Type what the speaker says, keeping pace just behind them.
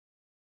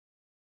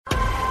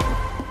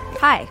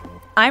Hi,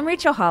 I'm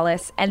Rachel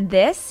Hollis, and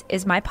this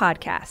is my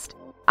podcast.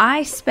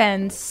 I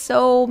spend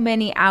so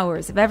many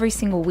hours of every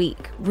single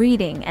week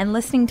reading and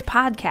listening to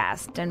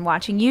podcasts and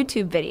watching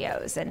YouTube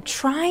videos and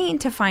trying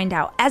to find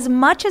out as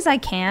much as I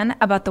can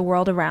about the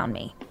world around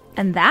me.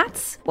 And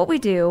that's what we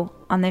do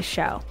on this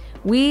show.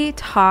 We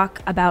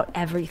talk about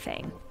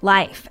everything,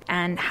 life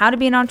and how to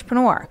be an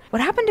entrepreneur.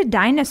 What happened to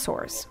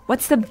dinosaurs?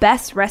 What's the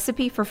best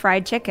recipe for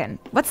fried chicken?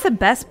 What's the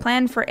best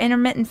plan for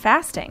intermittent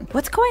fasting?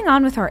 What's going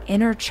on with our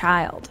inner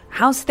child?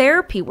 How's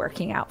therapy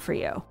working out for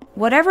you?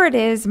 Whatever it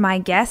is my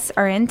guests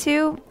are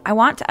into, I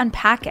want to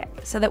unpack it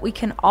so that we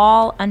can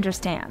all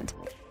understand.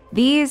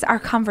 These are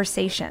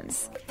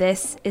conversations.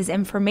 This is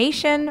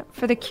information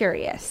for the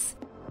curious.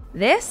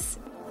 This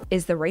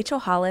is the Rachel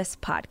Hollis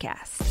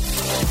Podcast.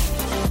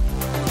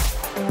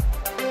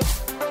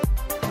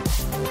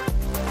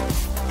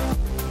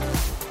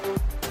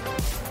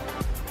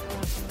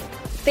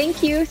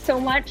 Thank you so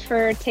much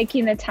for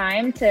taking the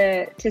time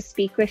to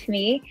speak with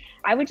me.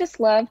 I would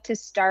just love to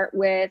start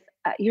with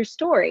your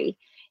story.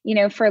 You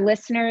know, for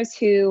listeners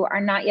who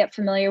are not yet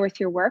familiar with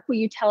your work, will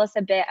you tell us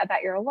a bit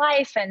about your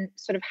life and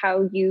sort of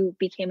how you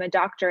became a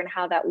doctor and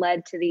how that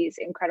led to these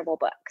incredible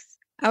books?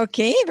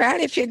 Okay, well,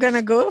 if you're going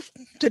to go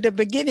to the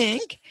beginning,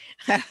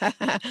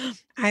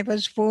 I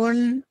was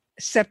born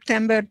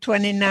September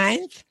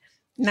 29th,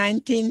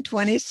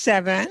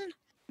 1927.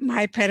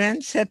 My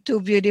parents had two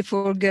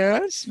beautiful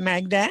girls,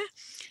 Magda.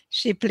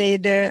 She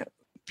played the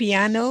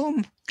piano,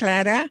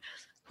 Clara,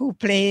 who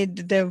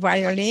played the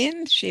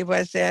violin. She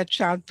was a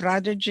child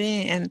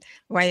prodigy and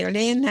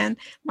violin. And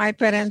my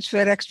parents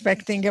were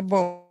expecting a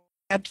boy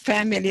at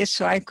family,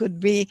 so I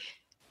could be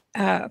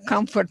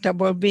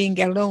comfortable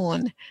being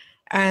alone.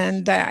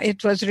 And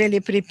it was really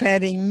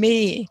preparing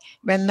me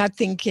when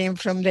nothing came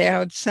from the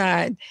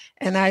outside.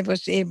 And I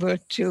was able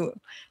to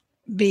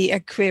be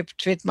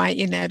equipped with my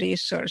inner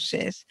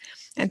resources.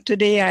 And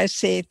today I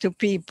say to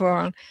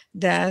people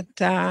that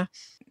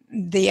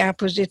the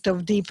opposite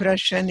of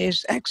depression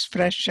is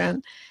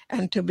expression,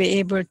 and to be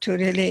able to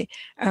really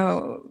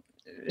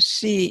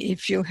see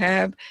if you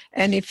have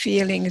any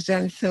feelings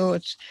and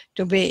thoughts,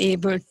 to be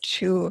able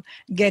to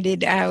get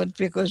it out,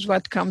 because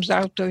what comes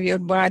out of your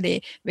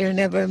body will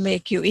never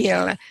make you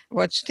ill.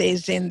 What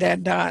stays in there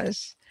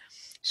does.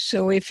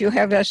 So if you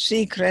have a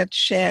secret,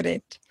 share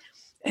it.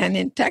 And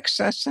in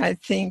Texas, I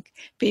think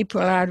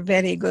people are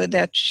very good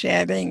at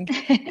sharing.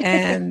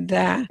 And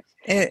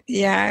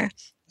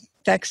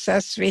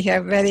Texas, we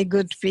have very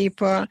good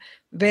people,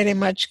 very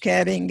much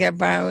caring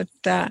about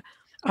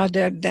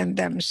other than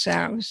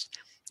themselves.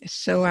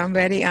 So I'm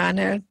very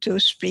honored to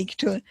speak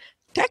to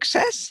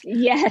Texas.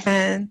 Yes.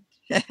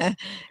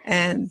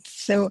 And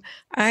so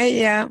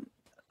I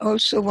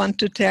also want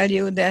to tell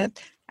you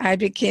that I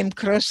became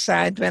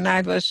cross-eyed when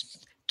I was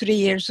 3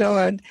 years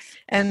old,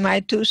 and my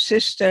two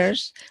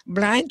sisters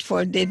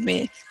blindfolded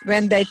me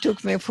when they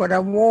took me for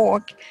a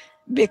walk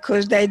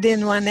because they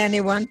didn't want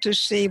anyone to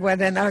see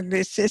what an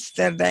ugly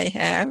sister they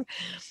have.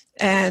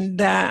 And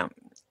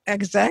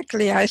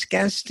exactly, I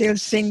can still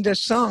sing the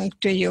song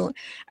to you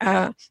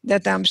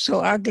that I'm so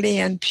ugly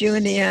and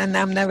puny and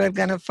I'm never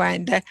going to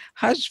find a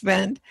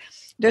husband.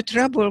 The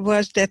trouble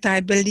was that I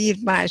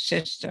believed my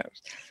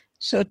sisters.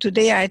 So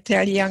today I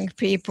tell young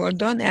people,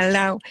 don't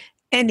allow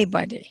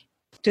anybody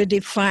to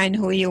define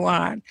who you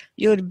are.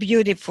 You're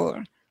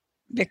beautiful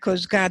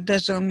because God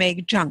doesn't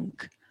make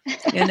junk.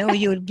 You know,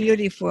 you're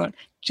beautiful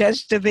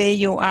just the way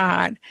you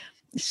are.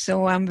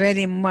 So I'm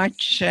very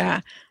much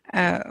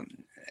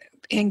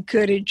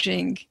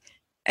encouraging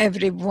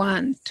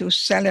everyone to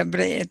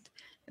celebrate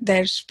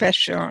their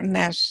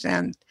specialness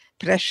and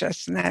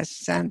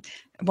preciousness and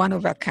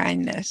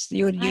one-of-a-kindness.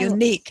 You're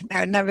unique.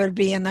 There'll never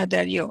be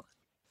another you.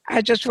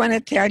 I just want to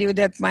tell you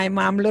that my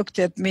mom looked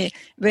at me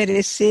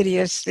very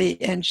seriously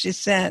and she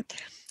said,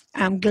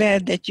 I'm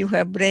glad that you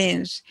have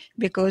brains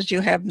because you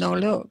have no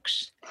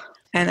looks.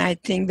 And I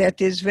think that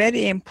is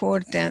very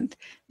important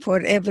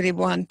for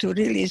everyone to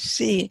really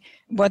see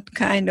what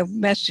kind of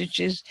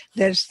messages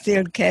they're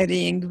still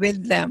carrying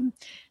with them,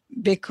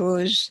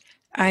 because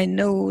I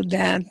know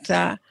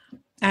that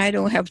I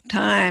don't have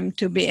time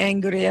to be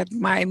angry at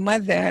my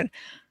mother.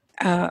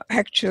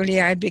 Actually,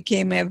 I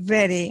became a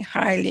very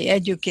highly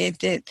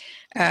educated,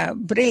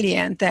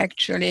 brilliant,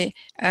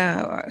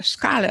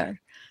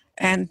 scholar.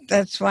 And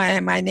that's why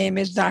my name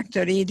is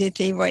Dr. Edith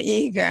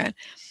Eger.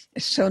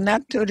 So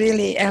not to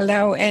really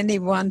allow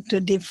anyone to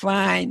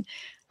define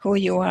who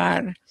you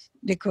are,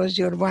 because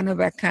you're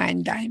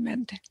one-of-a-kind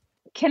diamond.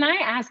 Can I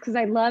ask, because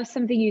I love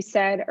something you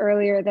said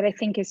earlier that I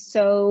think is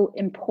so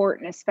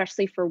important,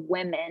 especially for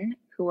women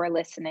who are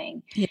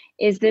listening,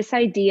 is this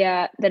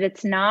idea that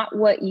it's not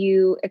what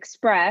you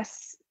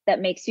express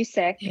that makes you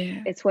sick,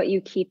 it's what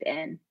you keep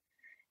in.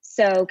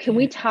 So can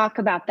we talk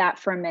about that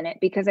for a minute?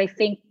 Because I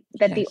think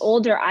that the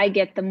older I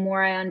get, the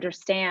more I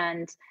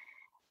understand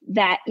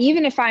that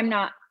even if I'm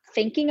not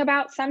thinking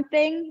about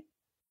something,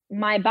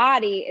 my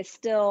body is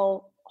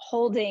still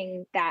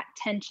holding that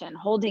tension,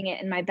 holding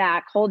it in my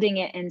back, holding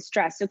it in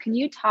stress. So can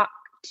you talk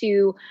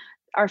to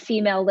our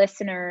female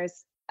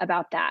listeners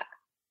about that?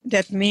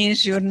 That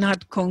means you're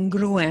not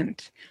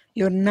congruent.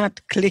 You're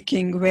not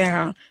clicking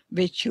well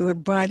with your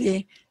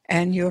body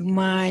and your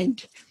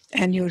mind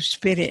and your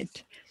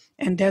spirit.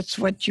 And that's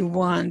what you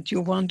want.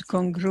 You want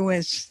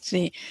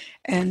congruency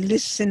and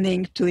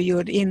listening to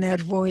your inner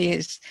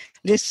voice,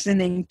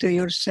 listening to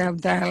your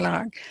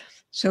self-dialogue.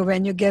 So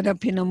when you get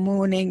up in the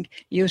morning,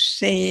 you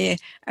say,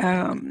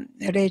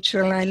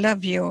 Rachel, I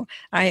love you.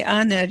 I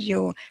honor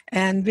you.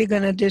 And we're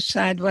going to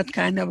decide what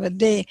kind of a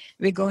day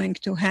we're going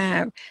to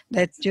have,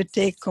 that you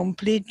take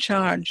complete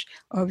charge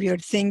of your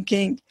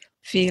thinking,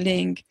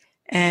 feeling,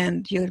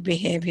 and your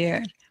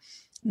behavior.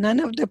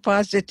 None of the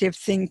positive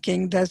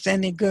thinking does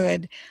any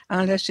good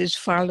unless it's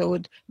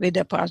followed with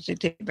a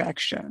positive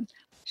action.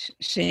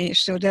 See,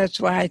 so that's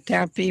why I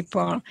tell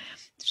people,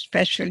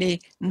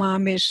 especially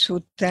mommies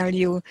who tell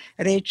you,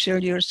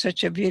 Rachel, you're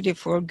such a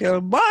beautiful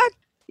girl, but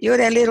you're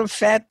a little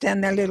fat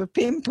and a little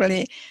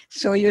pimply.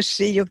 So you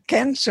see, you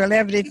cancel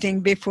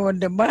everything before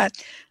the but.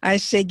 I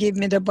say, give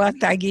me the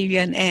but, I give you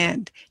an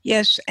and.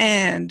 Yes,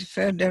 and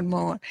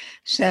furthermore,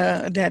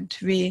 so that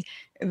we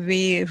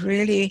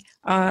really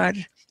are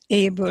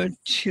able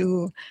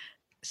to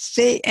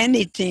say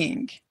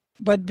anything.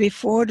 But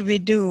before we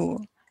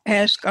do,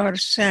 ask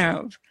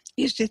ourselves,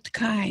 is it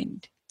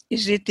kind?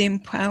 Is it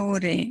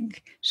empowering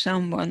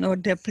someone or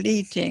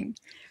depleting?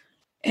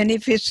 And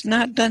if it's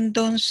not, then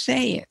don't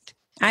say it.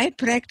 I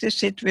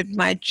practice it with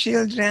my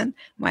children,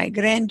 my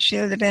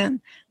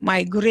grandchildren,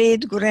 my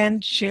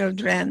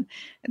great-grandchildren,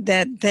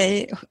 that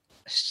they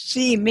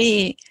see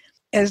me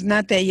as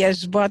not a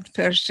yes but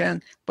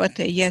person, but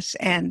a yes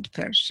and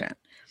person.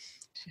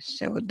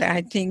 So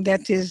I think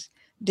that is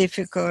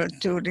difficult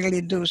to really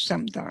do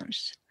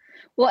sometimes.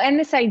 Well, and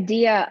this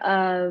idea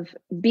of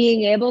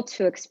being able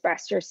to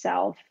express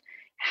yourself,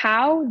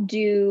 how do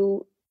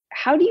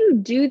you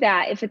do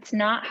that if it's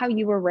not how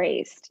you were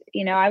raised?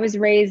 You know, I was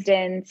raised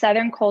in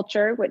Southern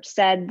culture, which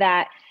said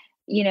that,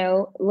 you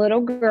know,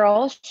 little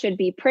girls should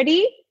be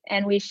pretty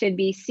and we should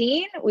be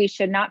seen. We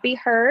should not be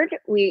heard.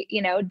 We,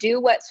 you know, do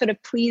what sort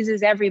of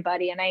pleases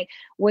everybody. And I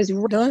was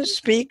don't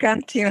speak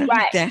until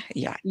right.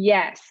 Yeah.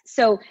 Yes.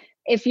 So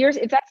if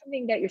that's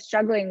something that you're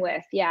struggling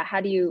with, yeah, how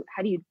do you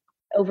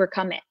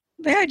overcome it?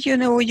 Well, you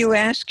know, you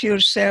ask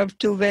yourself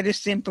two very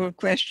simple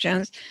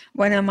questions.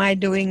 What am I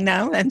doing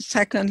now? And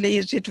secondly,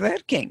 is it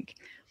working?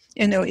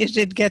 You know, is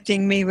it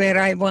getting me where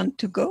I want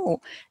to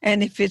go?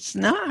 And if it's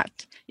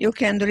not, you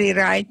can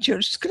rewrite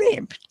your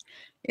script.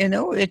 You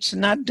know, it's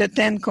not the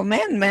 10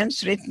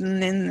 Commandments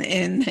written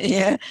in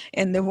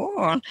the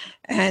wall.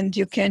 And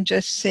you can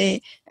just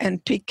say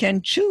and pick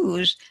and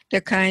choose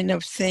the kind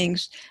of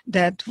things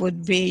that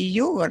would be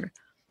your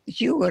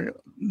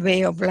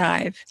way of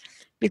life.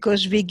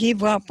 Because we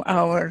give up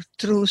our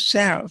true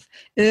self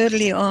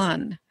early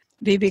on.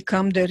 We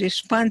become the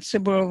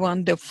responsible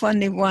one, the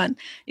funny one,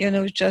 you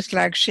know, just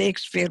like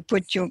Shakespeare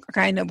put you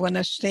kind of on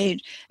a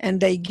stage and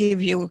they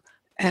give you,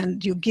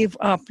 and you give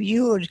up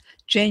your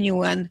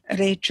genuine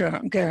Rachel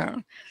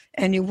girl,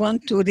 and you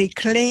want to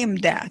reclaim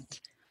that.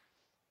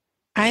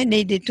 I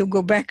needed to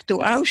go back to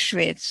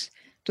Auschwitz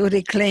to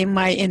reclaim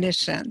my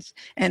innocence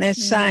and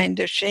assign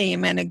the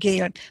shame and the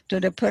guilt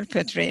to the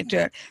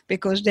perpetrator,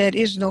 because there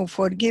is no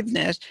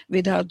forgiveness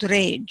without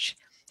rage.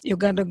 You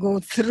got to go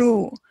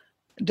through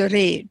the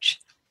rage.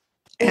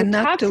 And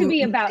talk to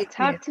me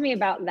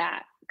about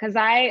that, because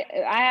I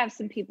have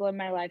some people in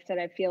my life that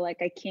I feel like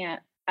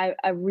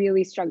I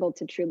really struggle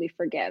to truly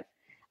forgive.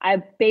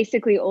 I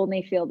basically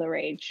only feel the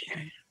rage.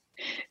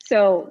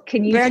 So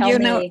can you tell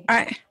me?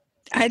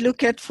 I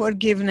look at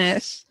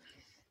forgiveness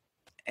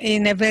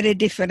in a very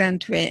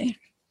different way.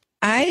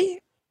 I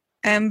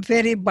am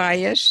very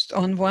biased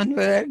on one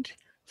word,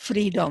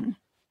 freedom.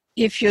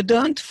 If you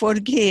don't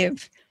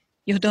forgive,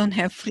 you don't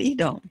have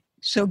freedom.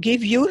 So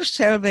give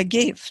yourself a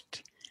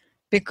gift,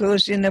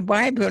 because in the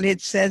Bible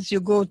it says you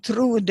go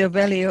through the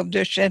valley of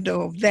the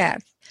shadow of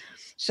death.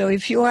 So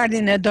if you are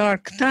in a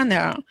dark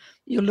tunnel,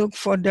 you look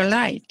for the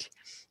light,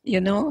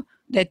 you know,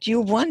 that you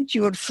want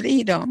your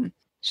freedom.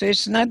 So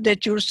it's not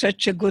that you're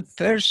such a good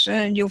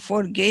person, you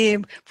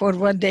forgive for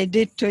what they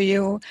did to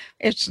you.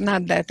 It's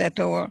not that at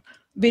all.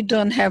 We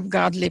don't have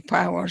godly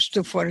powers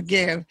to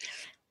forgive,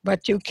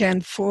 but you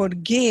can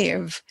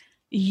forgive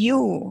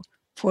you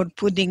for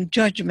putting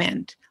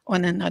judgment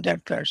on another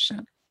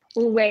person.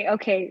 Wait,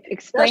 okay.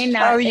 Explain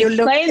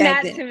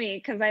that to me,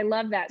 because I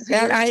love that. So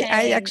well,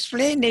 I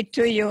explain it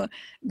to you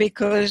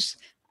because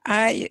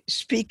I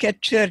speak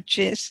at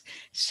churches.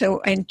 So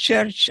in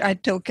church, I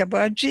talk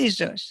about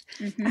Jesus.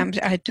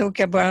 I talk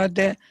about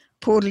the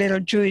poor little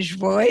Jewish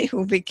boy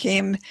who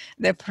became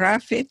the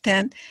prophet.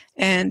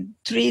 And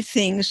three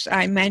things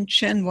I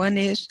mention. One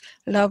is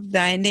love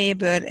thy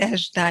neighbor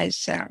as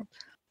thyself.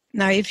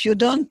 Now, if you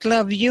don't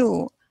love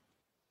you,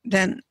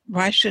 then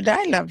why should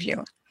I love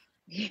you?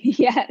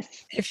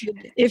 Yes.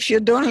 If you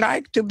don't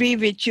like to be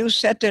with you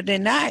Saturday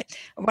night,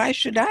 why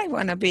should I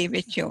want to be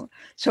with you?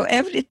 So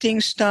everything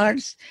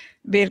starts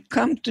We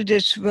come to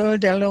this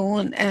world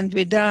alone and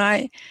we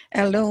die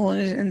alone.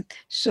 And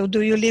so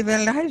do you live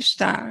a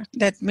lifestyle?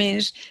 That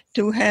means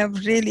to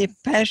have really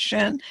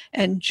passion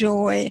and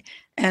joy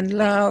and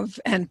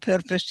love and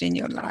purpose in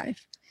your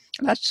life.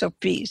 Lots of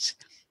peace,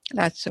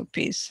 lots of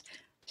peace.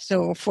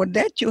 So for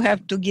that, you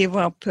have to give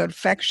up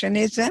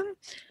perfectionism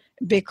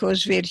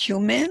because we're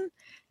human,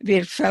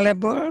 we're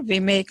fallible, we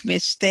make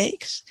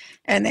mistakes,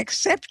 and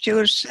accept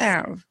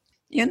yourself.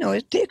 You know,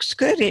 it takes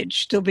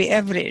courage to be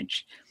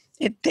average.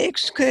 It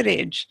takes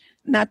courage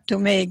not to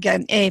make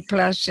an A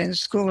plus in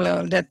school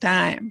all the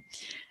time.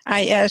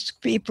 I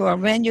ask people,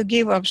 when you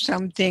give up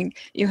something,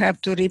 you have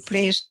to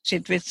replace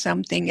it with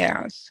something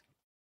else.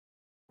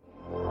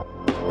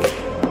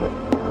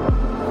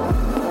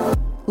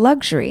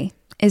 Luxury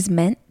is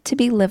meant to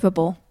be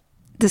livable.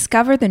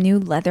 Discover the new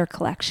leather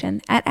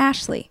collection at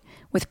Ashley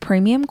with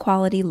premium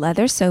quality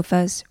leather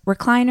sofas,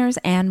 recliners,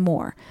 and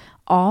more,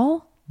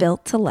 all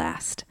built to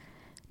last.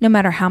 No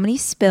matter how many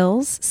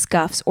spills,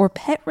 scuffs, or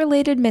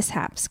pet-related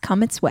mishaps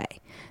come its way,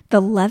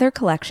 the leather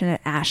collection at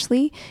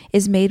Ashley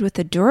is made with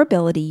the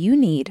durability you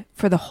need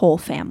for the whole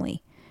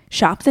family.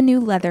 Shop the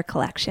new leather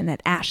collection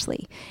at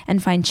Ashley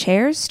and find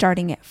chairs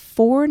starting at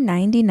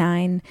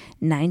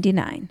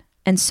 $499.99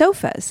 and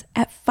sofas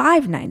at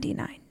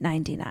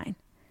 $599.99.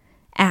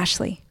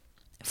 Ashley,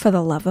 for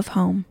the love of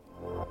home.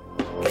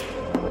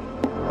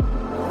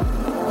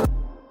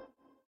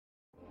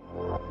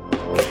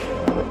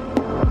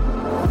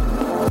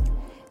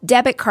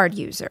 Debit card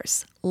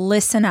users,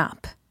 listen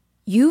up.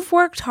 You've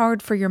worked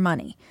hard for your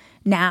money.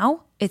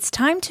 Now it's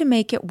time to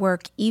make it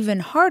work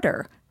even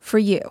harder for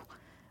you.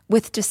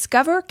 With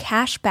Discover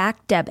Cashback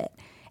Debit,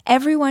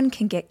 everyone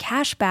can get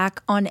cash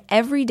back on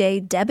everyday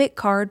debit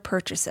card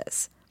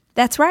purchases.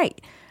 That's right.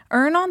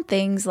 Earn on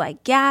things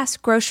like gas,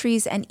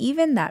 groceries, and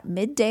even that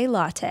midday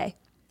latte.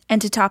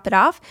 And to top it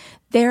off,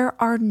 there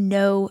are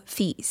no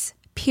fees,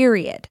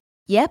 period.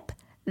 Yep,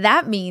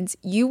 that means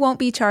you won't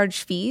be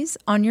charged fees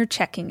on your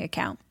checking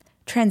account.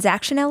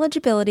 Transaction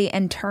eligibility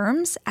and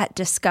terms at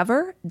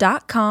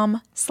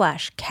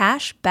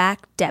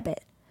discover.com/cashbackdebit.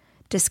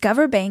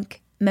 Discover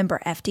Bank,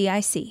 member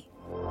FDIC.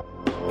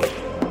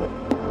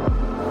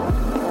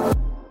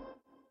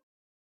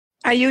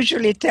 I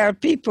usually tell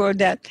people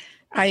that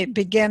I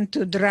began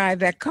to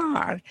drive a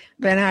car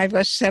when I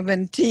was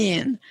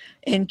 17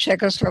 in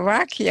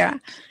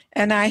Czechoslovakia,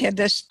 and I had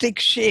a stick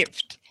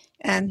shift.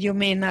 And you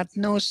may not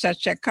know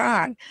such a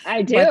car.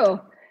 I do.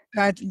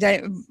 But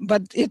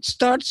it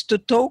starts to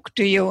talk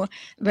to you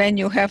when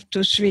you have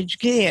to switch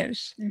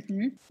gears.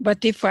 Mm-hmm.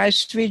 But if I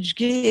switch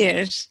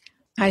gears,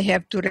 I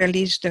have to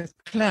release the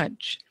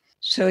clutch.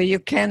 So you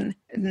can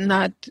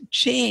not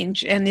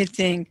change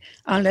anything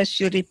unless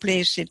you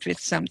replace it with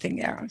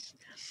something else.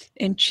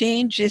 And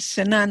change is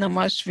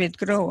synonymous with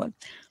growth.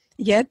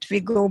 Yet we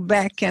go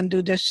back and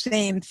do the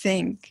same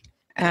thing.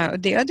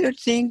 The other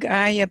thing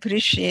I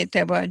appreciate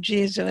about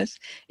Jesus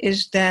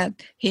is that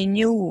he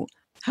knew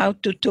how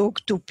to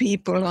talk to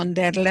people on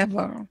their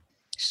level.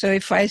 So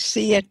if I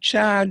see a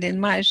child in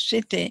my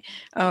city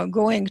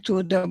going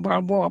to the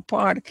Balboa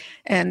Park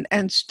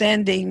and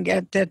standing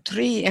at the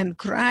tree and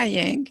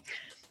crying,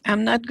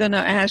 I'm not going to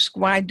ask,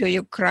 why do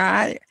you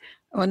cry?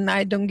 And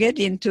I don't get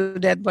into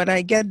that, but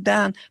I get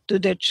down to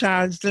the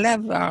child's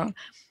level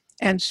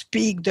and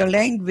speak the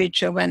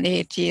language of an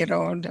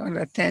 8-year-old or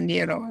a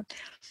 10-year-old.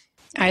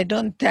 I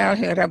don't tell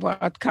her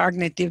about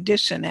cognitive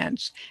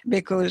dissonance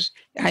because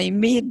I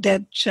meet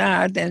that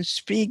child and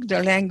speak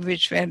the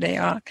language where they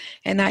are,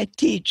 and I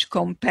teach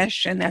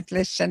compassionate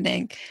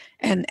listening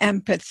and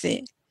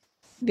empathy,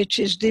 which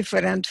is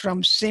different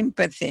from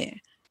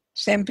sympathy.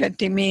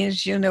 Sympathy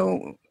means,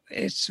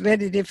 it's a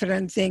very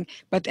different thing,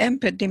 but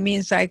empathy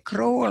means I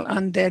crawl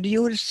under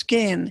your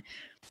skin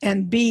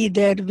and be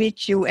there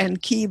with you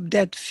and keep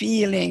that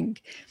feeling.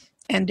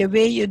 And the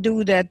way you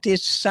do that,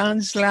 it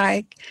sounds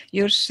like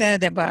you're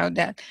sad about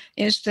that,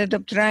 instead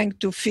of trying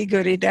to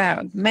figure it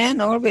out. Men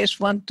always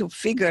want to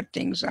figure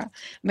things out.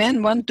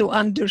 Men want to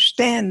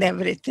understand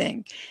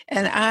everything.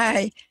 And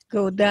I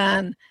go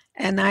down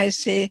and I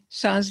say,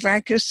 sounds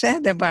like you're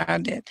sad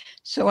about it.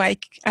 So I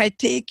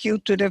take you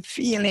to the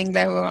feeling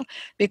level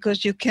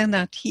because you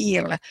cannot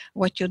heal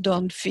what you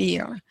don't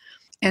feel.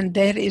 And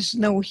there is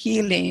no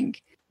healing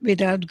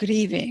without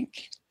grieving.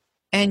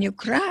 And you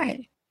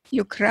cry.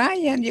 You cry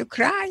and you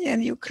cry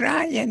and you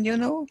cry. And,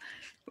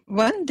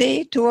 one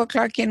day,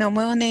 2:00 in the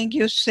morning,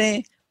 you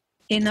say,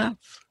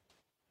 enough.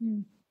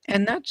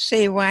 And not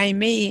say, why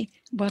me,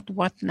 but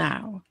what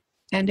now?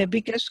 And the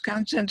biggest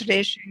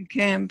concentration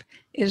camp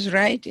is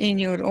right in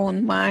your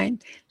own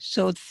mind.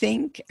 So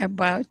think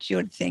about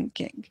your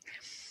thinking.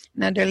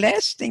 Now, the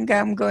last thing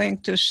I'm going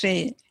to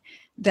say,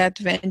 that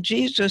when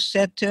Jesus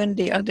said, turn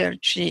the other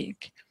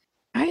cheek,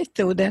 I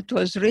thought that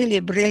was really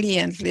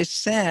brilliantly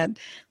said,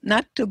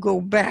 not to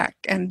go back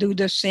and do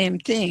the same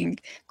thing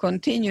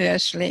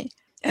continuously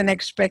and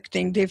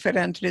expecting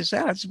different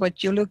results,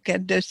 but you look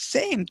at the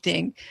same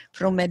thing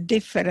from a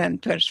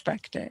different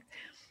perspective.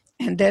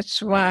 And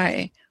that's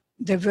why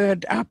the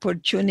word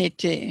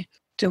opportunity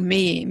to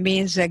me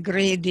means a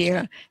great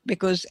deal,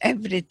 because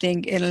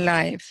everything in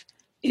life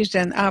is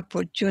an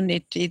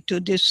opportunity to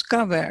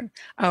discover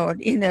our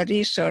inner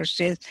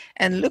resources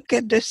and look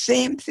at the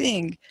same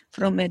thing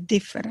from a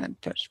different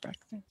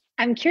perspective.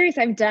 I'm curious,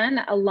 I've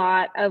done a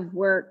lot of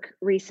work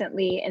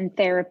recently in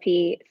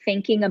therapy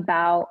thinking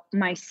about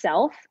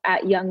myself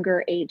at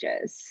younger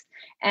ages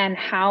and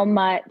how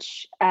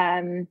much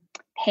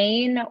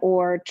pain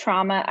or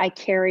trauma I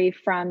carry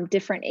from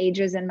different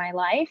ages in my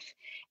life,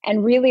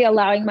 and really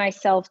allowing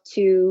myself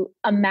to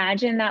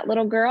imagine that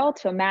little girl,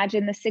 to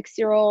imagine the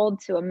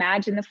 6-year-old, to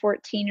imagine the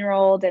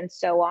 14-year-old, and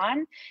so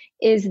on.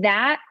 Is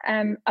that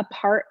a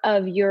part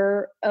of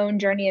your own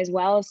journey as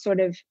well, sort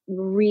of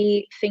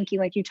rethinking,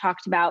 like you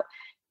talked about,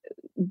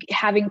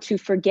 having to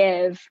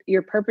forgive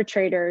your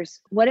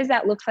perpetrators? What does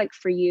that look like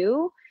for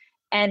you?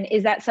 And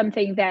is that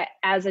something that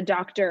as a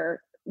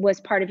doctor was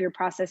part of your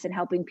process in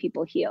helping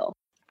people heal?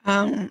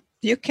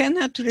 You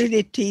cannot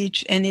really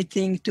teach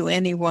anything to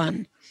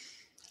anyone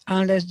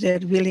unless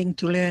they're willing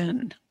to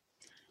learn.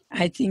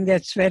 I think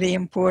that's very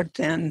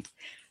important.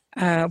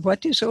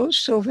 What is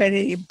also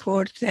very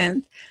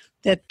important,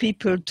 that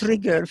people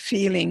trigger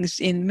feelings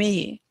in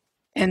me,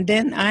 and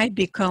then I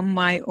become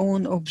my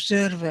own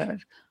observer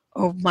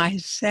of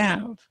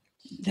myself.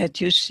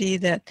 That you see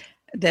that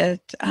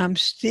I'm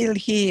still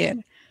here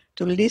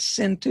to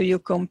listen to you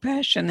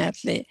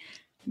compassionately,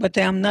 but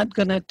I'm not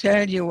going to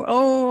tell you,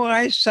 oh,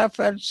 I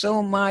suffered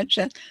so much.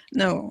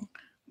 No,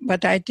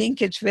 but I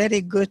think it's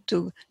very good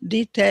to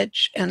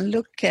detach and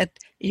look at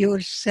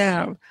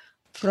yourself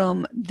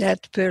from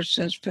that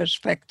person's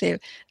perspective,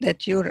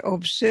 that you're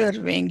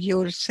observing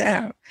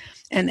yourself.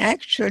 And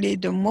actually,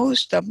 the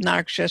most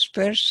obnoxious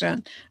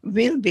person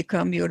will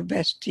become your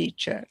best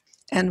teacher.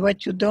 And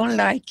what you don't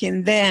like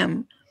in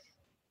them,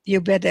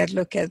 you better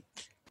look at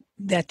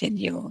that in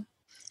you.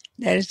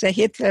 There is a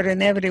Hitler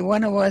in every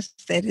one of us.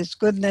 There is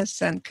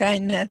goodness and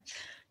kindness.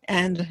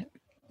 And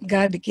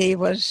God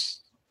gave us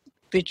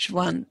which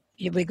one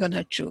we're going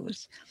to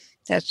choose.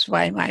 That's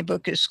why my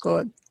book is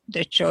called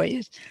The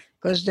Choice,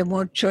 because the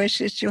more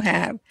choices you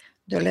have,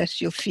 the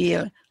less you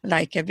feel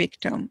like a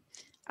victim.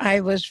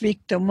 I was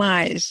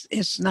victimized.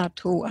 It's not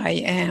who I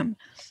am.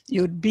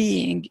 Your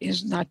being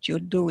is not your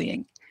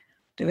doing.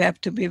 You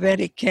have to be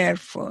very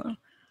careful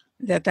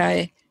that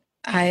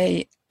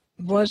I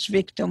was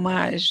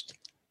victimized,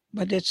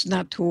 but it's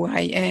not who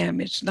I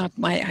am. It's not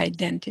my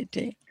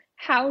identity.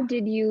 How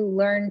did you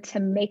learn to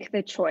make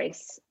the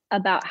choice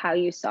about how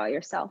you saw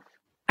yourself?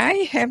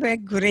 I have a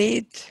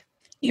great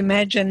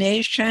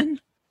imagination,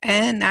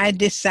 and I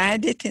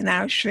decided in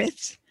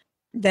Auschwitz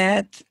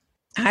that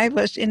I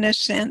was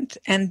innocent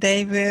and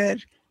they were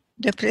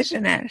the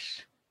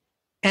prisoners.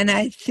 And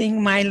I think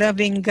my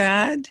loving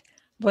God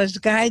was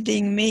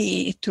guiding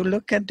me to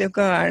look at the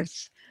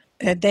guards.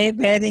 They're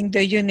wearing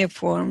the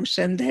uniforms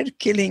and they're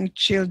killing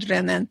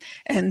children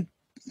and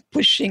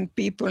pushing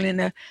people in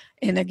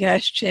a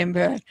gas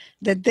chamber,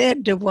 that they're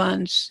the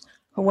ones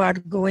who are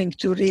going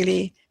to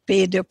really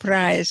pay the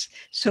price.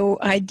 So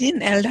I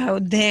didn't allow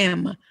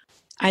them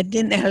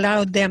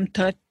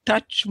to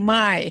touch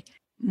my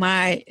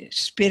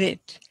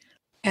spirit.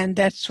 And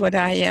that's what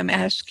I am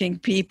asking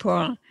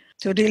people,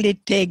 to really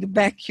take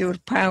back your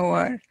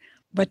power.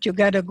 But you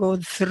got to go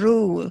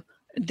through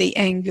the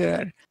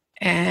anger,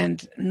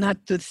 and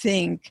not to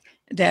think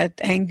that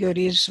anger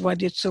is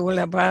what it's all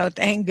about.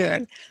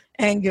 Anger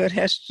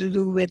has to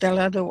do with a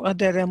lot of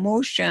other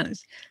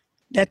emotions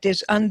that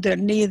is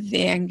underneath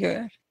the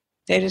anger.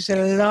 There is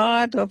a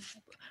lot of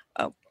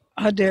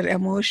other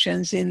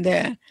emotions in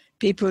there.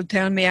 People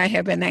tell me I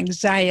have an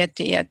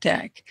anxiety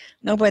attack.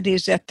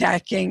 Nobody's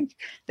attacking.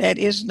 There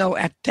is no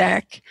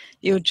attack.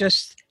 You're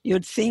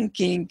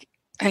thinking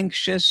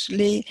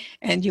anxiously,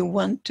 and you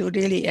want to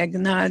really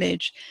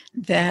acknowledge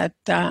that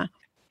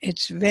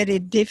it's very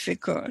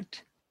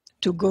difficult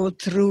to go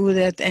through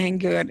that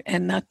anger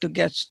and not to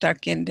get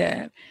stuck in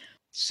there.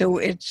 So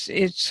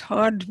it's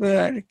hard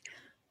work,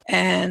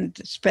 and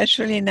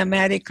especially in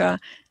America,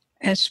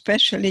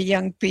 especially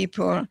young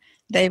people,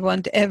 they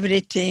want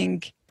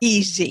everything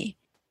easy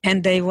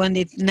and they want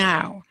it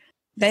now.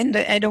 Then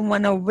I don't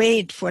want to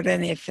wait for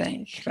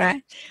anything,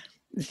 right?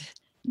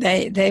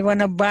 They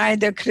want to buy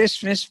the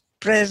Christmas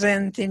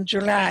present in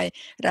July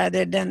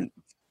rather than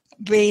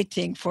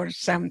waiting for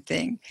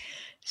something.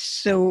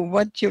 So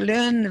what you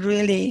learn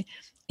really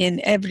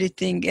in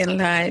everything in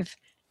life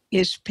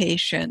is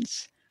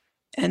patience,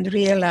 and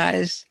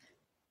realize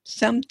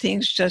some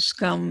things just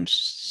come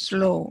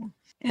slow.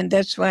 And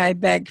that's why I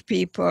beg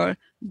people,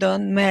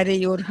 don't marry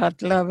your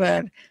hot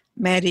lover,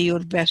 marry your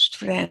best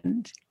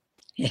friend.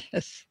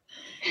 Yes.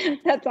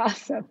 That's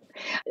awesome.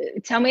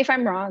 Tell me if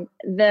I'm wrong.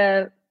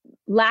 The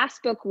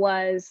last book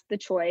was The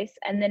Choice,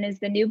 and then is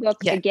the new book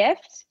The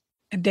Gift?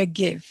 The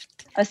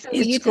Gift. So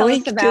you tell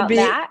us about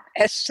that?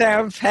 A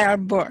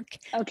self-help book.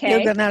 Okay.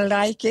 You're going to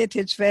like it.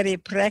 It's very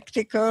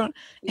practical.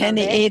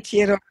 Any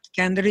 8-year-old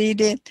can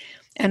read it.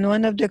 And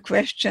one of the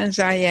questions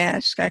I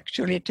ask,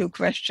 actually 2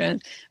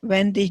 questions,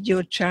 when did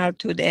your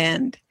childhood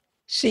end?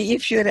 See,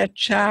 if you're a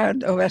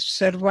child of a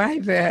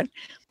survivor,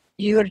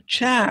 your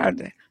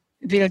child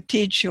will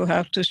teach you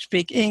how to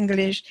speak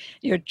English.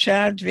 Your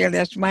child will,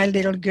 as my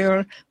little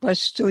girl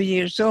was 2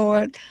 years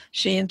old,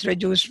 she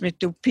introduced me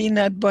to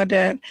peanut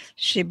butter.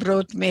 She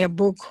brought me a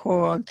book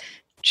called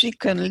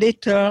Chicken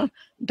Little,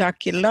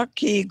 Ducky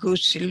Lucky,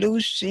 Goosey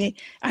Lucy.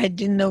 I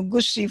didn't know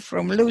Goosey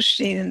from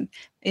Lucy. And,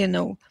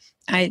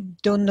 I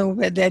don't know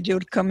whether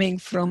you're coming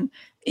from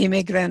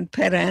immigrant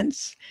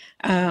parents,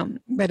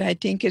 but I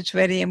think it's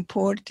very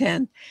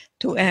important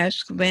to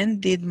ask, when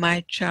did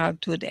my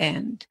childhood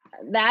end?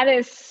 That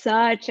is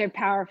such a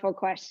powerful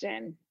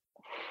question.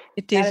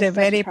 It is a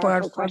very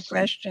powerful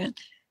question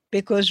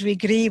because we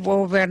grieve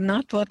over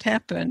not what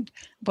happened,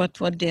 but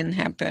what didn't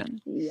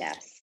happen.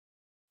 Yes.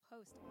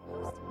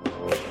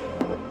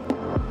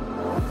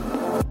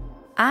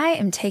 I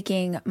am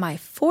taking my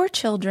 4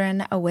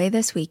 children away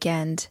this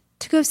weekend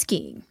to go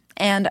skiing.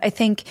 And I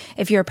think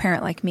if you're a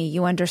parent like me,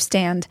 you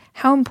understand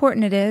how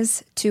important it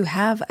is to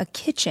have a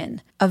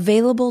kitchen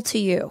available to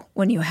you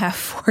when you have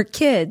 4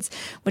 kids,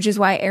 which is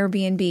why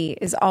Airbnb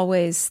is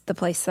always the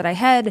place that I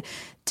head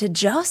to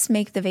just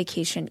make the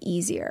vacation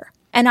easier.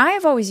 And I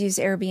have always used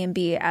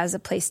Airbnb as a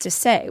place to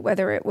stay,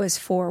 whether it was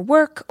for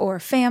work or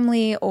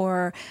family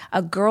or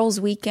a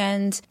girls'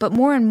 weekend. But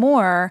more and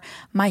more,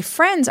 my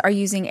friends are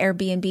using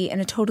Airbnb in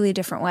a totally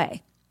different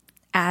way,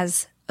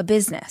 as a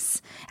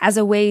business, as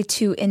a way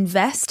to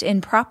invest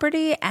in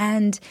property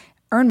and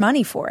earn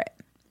money for it.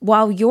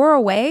 While you're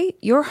away,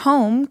 your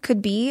home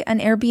could be an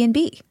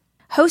Airbnb.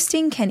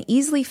 Hosting can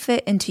easily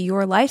fit into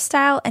your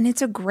lifestyle, and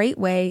it's a great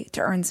way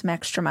to earn some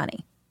extra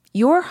money.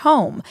 Your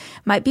home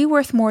might be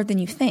worth more than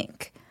you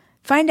think.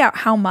 Find out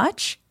how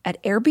much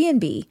at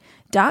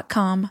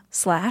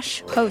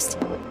airbnb.com/host.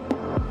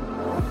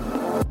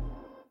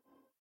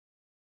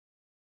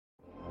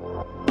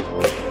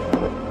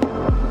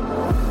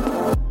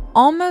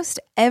 Almost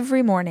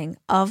every morning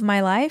of my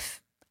life,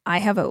 I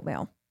have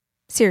oatmeal.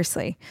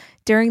 Seriously,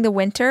 during the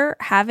winter,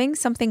 having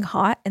something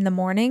hot in the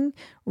morning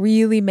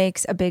really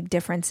makes a big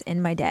difference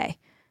in my day.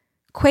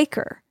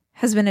 Quaker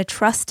has been a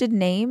trusted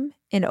name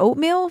in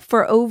oatmeal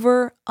for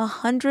over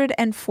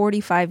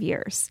 145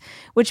 years,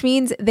 which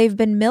means they've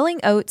been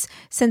milling oats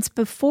since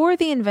before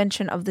the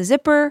invention of the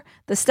zipper,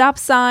 the stop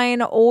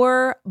sign,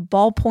 or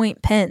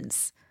ballpoint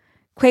pens.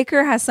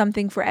 Quaker has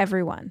something for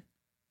everyone,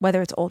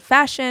 whether it's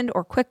old-fashioned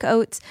or quick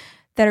oats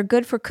that are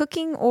good for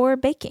cooking or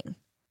baking.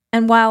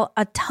 And while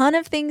a ton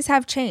of things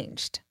have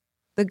changed,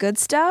 the good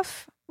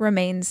stuff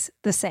remains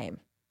the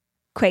same.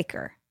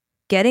 Quaker,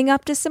 getting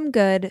up to some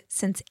good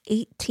since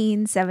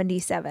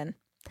 1877.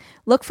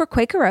 Look for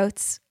Quaker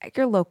Oats at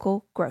your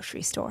local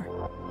grocery store.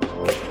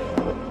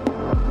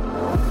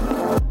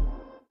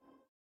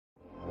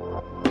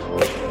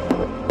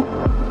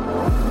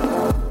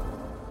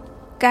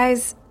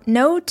 Guys,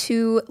 no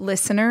 2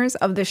 listeners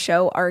of the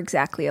show are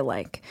exactly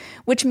alike,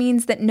 which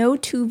means that no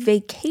 2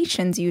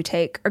 vacations you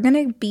take are going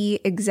to be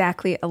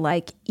exactly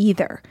alike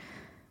either.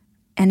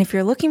 And if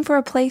you're looking for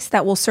a place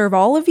that will serve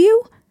all of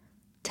you,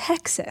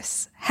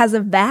 Texas has a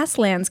vast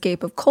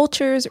landscape of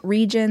cultures,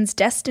 regions,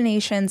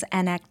 destinations,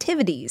 and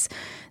activities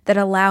that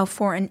allow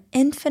for an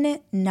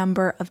infinite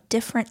number of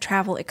different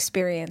travel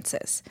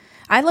experiences.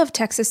 I love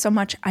Texas so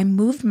much, I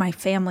moved my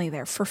family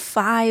there for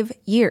 5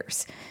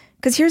 years.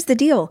 Because here's the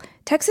deal,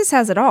 Texas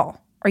has it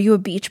all. Are you a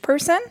beach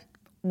person?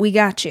 We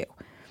got you.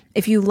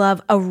 If you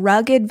love a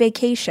rugged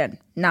vacation,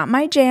 not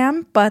my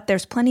jam, but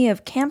there's plenty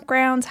of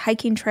campgrounds,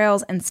 hiking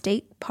trails, and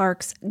state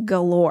parks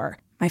galore.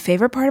 My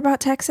favorite part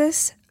about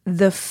Texas?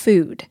 The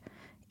food.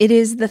 It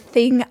is the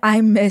thing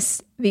I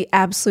miss the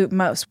absolute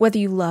most. Whether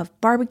you love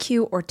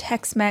barbecue or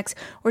Tex-Mex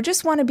or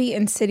just want to be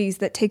in cities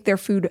that take their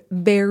food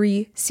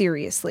very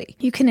seriously.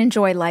 You can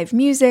enjoy live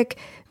music,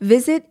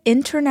 visit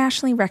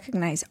internationally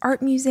recognized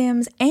art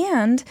museums,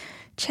 and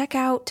check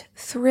out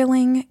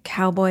thrilling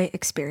cowboy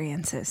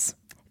experiences.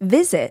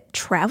 Visit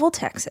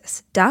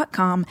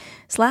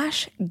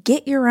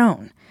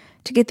traveltexas.com/getyourown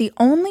to get the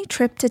only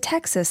trip to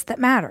Texas that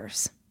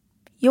matters.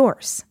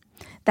 Yours.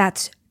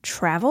 That's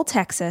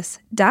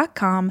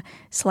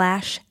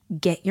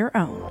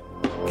traveltexas.com/getyourown.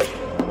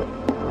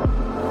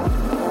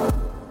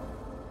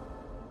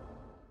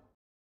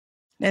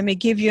 Let me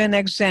give you an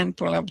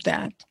example of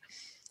that.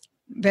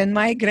 When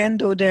my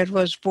granddaughter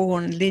was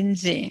born,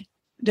 Lindsay,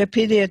 the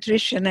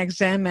pediatrician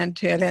examined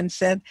her and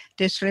said,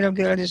 this little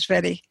girl is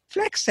very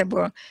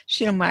flexible.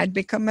 She might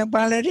become a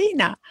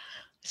ballerina.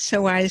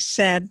 So I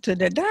said to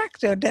the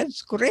doctor,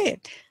 that's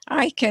great.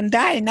 I can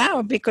die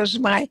now because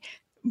my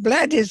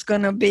blood is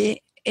going to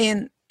be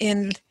in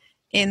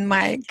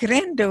my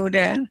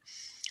granddaughter.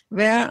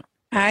 Well,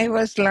 I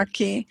was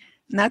lucky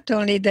not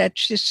only that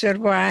she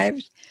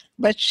survived,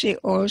 but she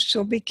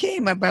also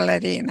became a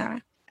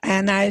ballerina.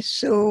 And I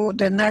saw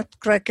the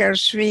Nutcracker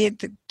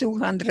Suite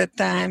 200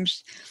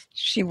 times.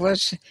 She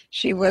was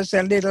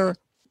a little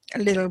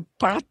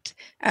pot,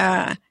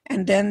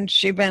 and then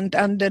she went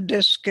under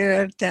the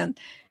skirt. And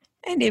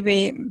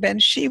anyway, when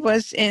she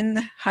was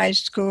in high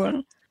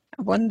school,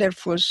 a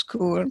wonderful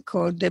school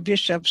called the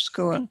Bishop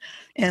School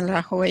in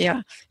La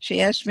Jolla, she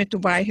asked me to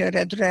buy her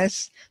a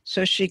dress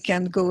so she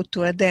can go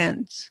to a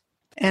dance.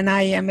 And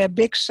I am a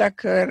big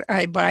sucker.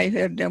 I buy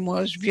her the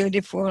most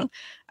beautiful,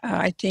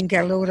 I think,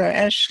 Allura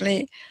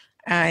Ashley.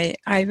 I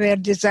wear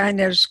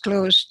designers'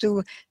 clothes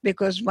too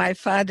because my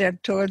father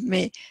told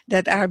me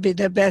that I'll be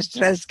the best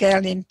dressed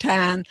girl in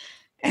town.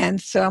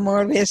 And so I'm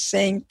always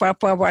saying,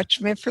 Papa,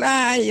 watch me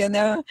fly, you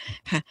know.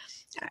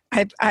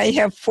 I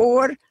have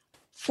four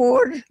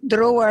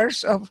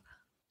drawers of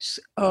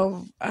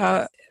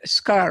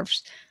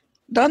scarves.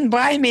 Don't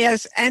buy me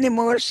as any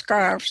more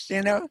scarves,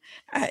 you know.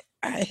 I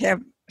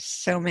have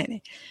so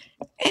many.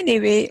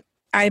 Anyway,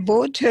 I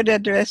bought her the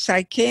dress.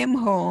 I came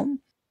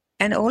home,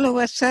 and all of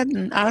a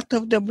sudden, out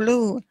of the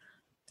blue,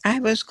 I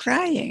was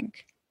crying,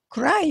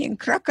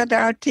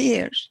 crocodile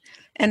tears.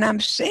 And I'm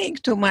saying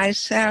to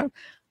myself,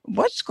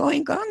 what's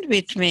going on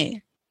with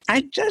me?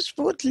 I just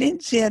bought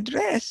Lindsay a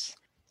dress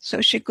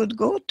so she could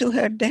go to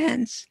her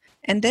dance.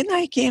 And then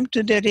I came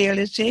to the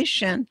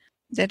realization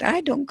that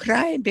I don't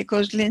cry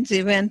because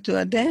Lindsay went to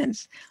a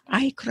dance.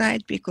 I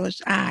cried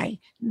because I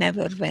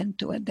never went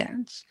to a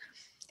dance.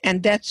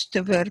 And that's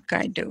the work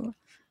I do.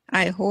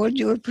 I hold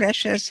your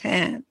precious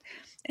hand,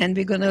 and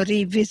we're going to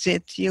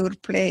revisit your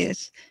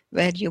place,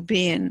 where you've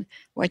been,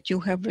 what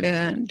you have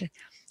learned,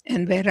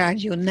 and where are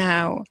you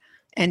now.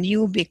 And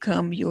you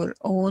become your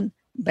own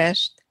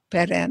best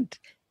parent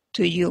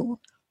to you,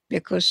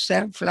 because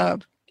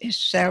self-love is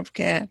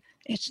self-care.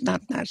 It's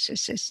not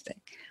narcissistic.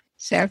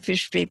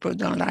 Selfish people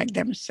don't like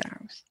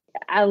themselves.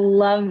 I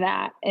love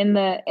that. In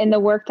the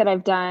work that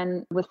I've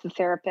done with the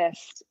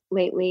therapist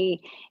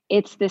lately,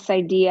 it's this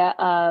idea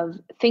of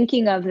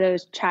thinking of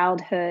those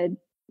childhood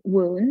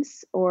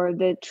wounds or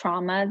the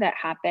trauma that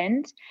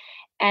happened.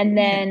 And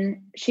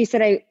then she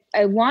said,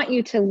 I want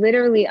you to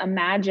literally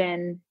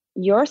imagine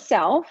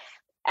yourself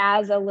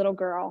as a little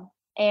girl.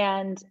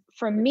 And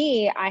for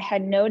me, I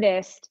had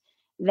noticed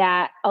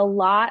that a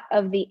lot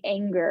of the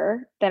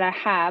anger that I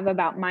have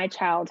about my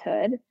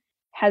childhood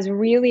has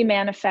really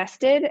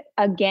manifested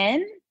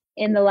again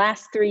in the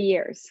last 3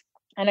 years.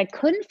 And I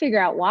couldn't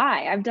figure out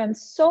why. I've done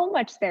so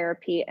much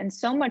therapy and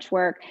so much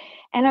work.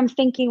 And I'm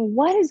thinking,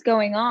 what is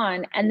going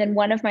on? And then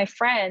one of my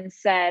friends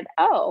said,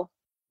 oh,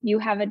 you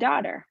have a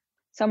daughter.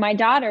 So my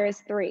daughter is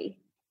 3.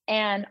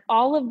 And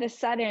all of a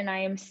sudden I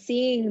am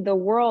seeing the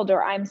world,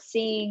 or I'm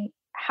seeing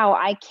how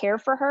I care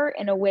for her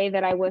in a way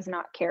that I was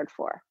not cared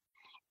for.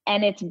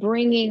 And it's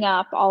bringing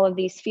up all of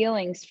these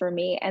feelings for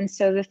me. And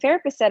so the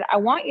therapist said, I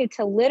want you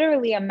to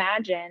literally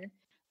imagine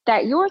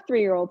that your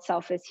 3-year-old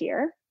self is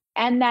here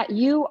and that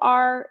you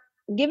are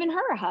giving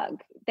her a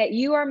hug, that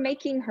you are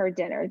making her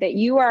dinner, that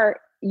you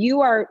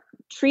are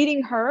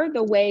treating her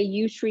the way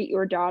you treat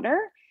your daughter,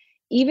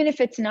 even if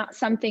it's not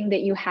something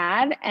that you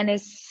had. And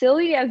as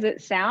silly as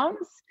it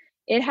sounds,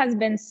 it has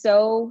been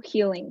so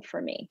healing for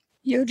me.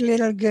 Your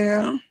little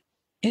girl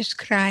is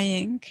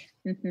crying.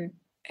 Mm-hmm.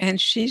 And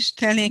she's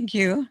telling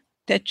you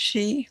that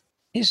she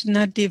is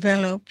not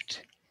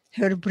developed.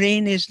 Her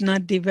brain is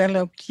not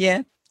developed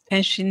yet.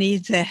 And she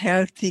needs a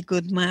healthy,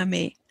 good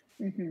mommy.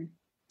 Mm-hmm.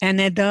 An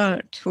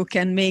adult who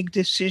can make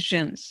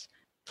decisions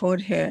for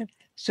her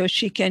so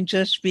she can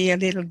just be a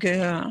little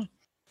girl.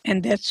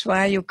 And that's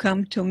why you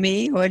come to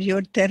me or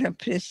your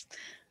therapist.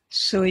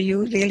 So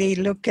you really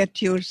look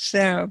at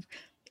yourself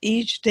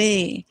each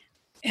day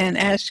and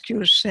ask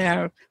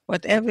yourself,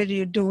 whatever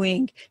you're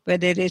doing,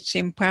 whether it's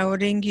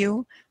empowering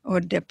you or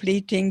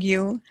depleting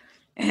you,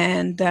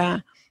 and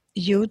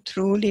you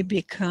truly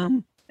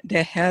become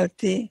the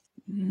healthy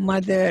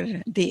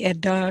mother, the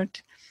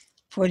adult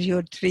for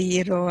your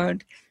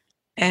 3-year-old.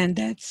 And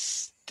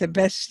that's the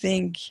best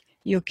thing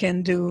you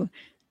can do.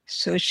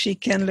 So she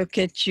can look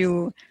at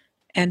you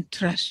and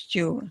trust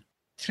you.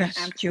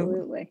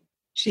 Absolutely. You.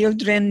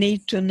 Children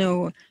need to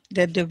know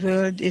that the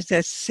world is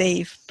a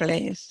safe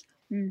place.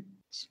 Mm.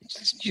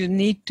 You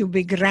need to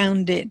be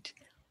grounded.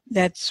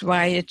 That's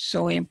why it's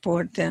so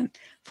important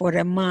for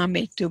a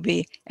mommy to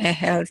be a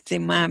healthy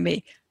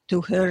mommy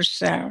to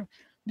herself,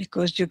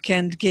 because you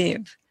can't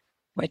give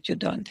what you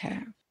don't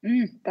have.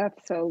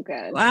 That's so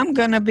good. I'm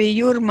going to be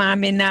your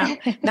mommy now.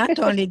 Not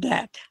only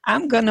that,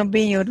 I'm going to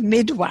be your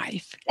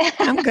midwife.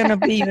 I'm going to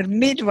be your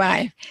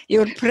midwife.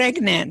 You're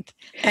pregnant,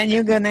 and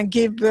you're going to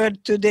give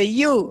birth to the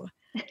you.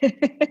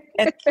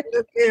 That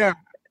little girl,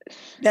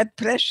 that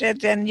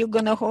precious, and you're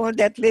going to hold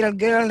that little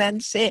girl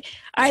and say,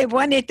 I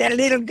wanted a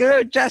little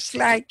girl just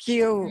like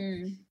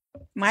you.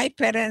 My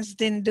parents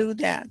didn't do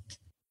that.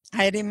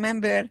 I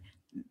remember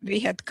we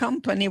had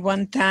company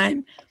one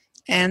time,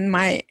 and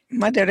my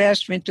mother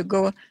asked me to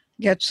go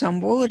get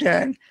some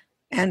water.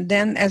 And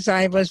then as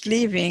I was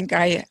leaving,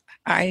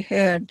 I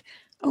heard,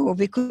 oh,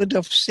 we could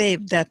have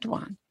saved that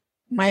one.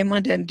 My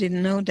mother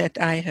didn't know that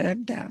I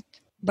heard that.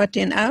 But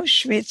in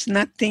Auschwitz,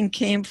 nothing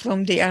came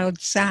from the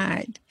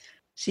outside.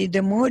 See,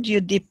 the more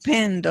you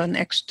depend on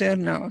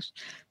externals,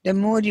 the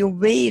more you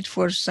wait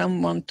for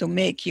someone to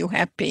make you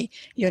happy,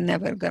 you're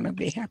never going to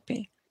be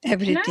happy.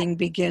 Everything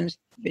begins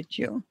with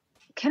you.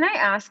 Can I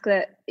ask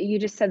that you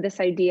just said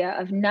this idea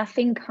of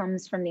nothing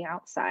comes from the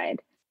outside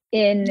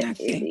in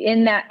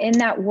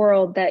that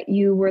world that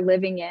you were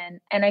living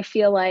in? And I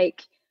feel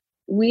like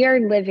we are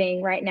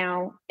living right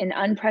now in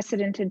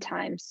unprecedented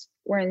times.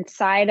 We're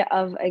inside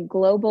of a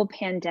global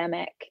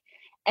pandemic.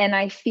 And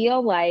I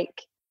feel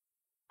like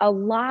a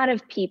lot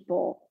of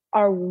people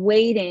are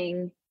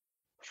waiting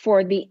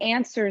for the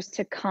answers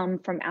to come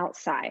from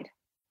outside.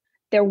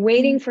 They're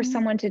waiting for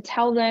someone to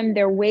tell them,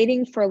 they're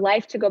waiting for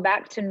life to go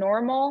back to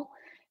normal.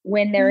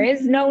 When there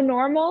is no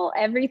normal,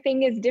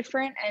 everything is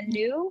different and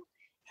new.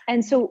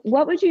 And so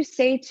what would you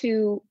say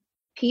to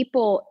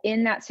people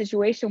in that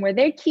situation where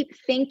they keep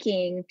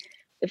thinking,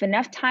 if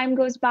enough time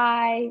goes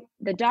by,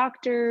 the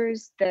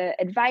doctors, the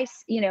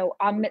advice,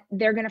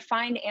 they're going to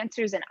find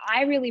answers. And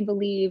I really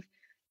believe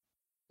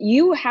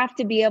you have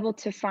to be able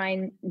to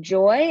find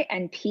joy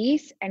and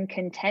peace and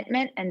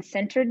contentment and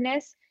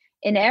centeredness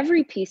in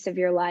every piece of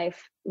your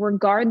life,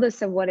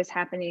 regardless of what is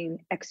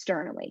happening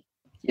externally.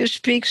 You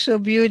speak so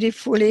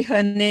beautifully,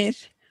 honey,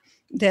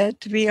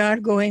 that we are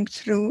going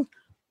through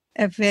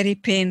a very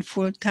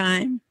painful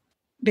time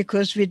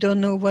because we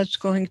don't know what's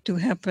going to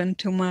happen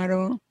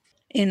tomorrow.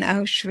 In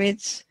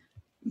Auschwitz,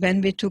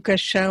 when we took a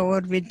shower,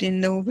 we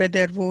didn't know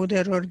whether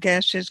water or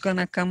gas is going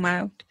to come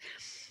out.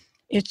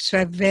 It's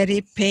a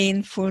very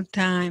painful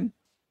time.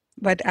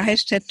 But I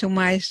said to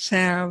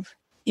myself,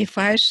 if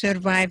I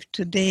survive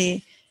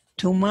today,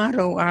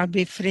 tomorrow I'll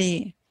be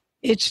free.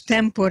 It's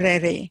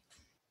temporary.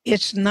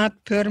 It's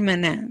not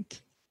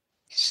permanent.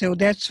 So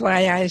that's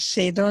why I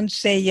say, don't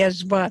say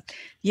yes, but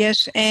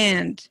yes,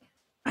 and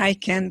I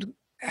can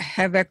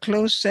have a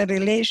closer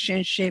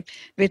relationship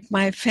with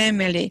my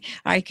family.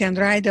 I can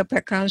write up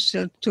a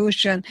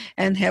constitution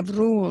and have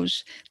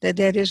rules that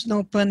there is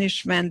no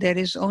punishment, there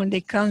is only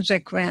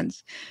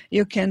consequence.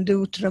 You can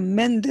do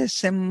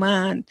tremendous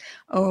amount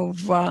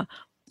of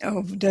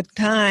the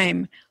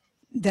time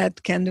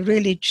that can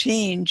really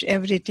change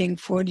everything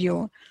for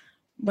you.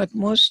 But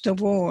most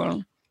of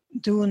all,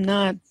 do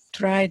not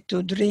try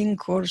to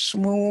drink or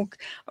smoke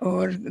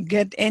or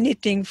get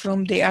anything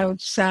from the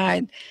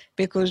outside,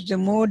 because the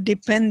more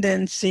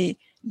dependency,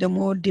 the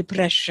more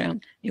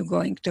depression you're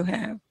going to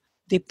have.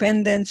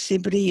 Dependency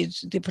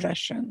breeds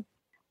depression.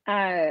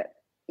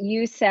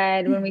 You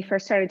said when we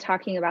first started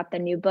talking about the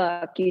new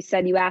book, you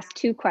said you asked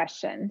two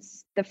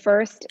questions. The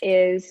first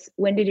is,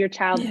 when did your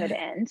childhood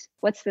end?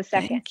 What's the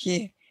second? Thank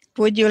you.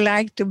 Would you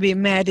like to be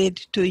married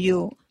to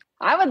you?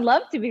 I would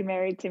love to be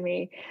married to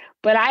me,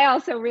 but I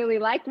also really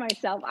like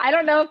myself. I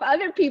don't know if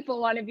other people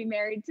want to be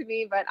married to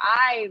me, but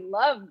I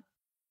love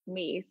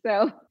me.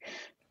 So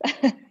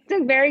it's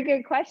a very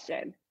good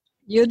question.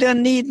 You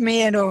don't need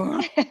me at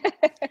all.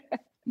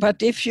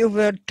 But if you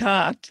were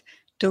taught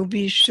to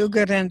be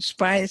sugar and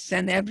spice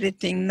and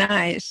everything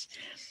nice,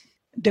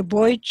 the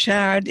boy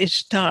child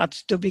is taught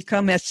to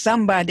become a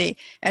somebody,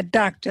 a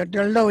doctor,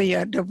 the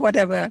lawyer, the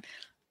whatever.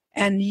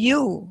 And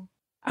you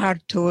are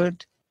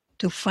told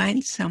to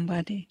find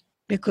somebody,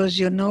 because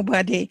you're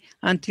nobody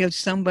until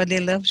somebody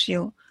loves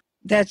you.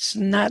 That's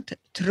not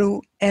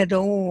true at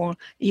all.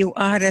 You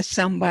are a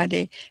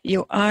somebody.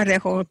 You are a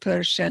whole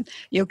person.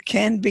 You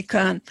can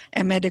become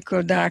a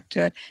medical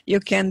doctor. You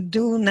can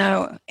do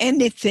now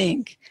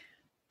anything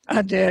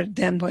other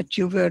than what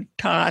you were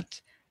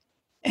taught.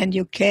 And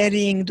you're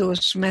carrying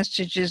those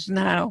messages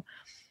now.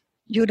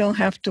 You don't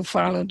have to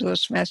follow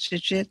those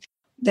messages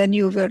than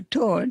you were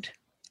told.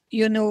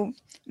 You know,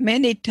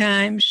 many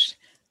times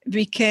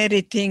we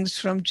carry things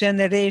from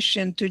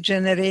generation to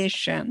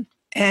generation,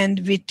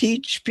 and we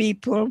teach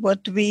people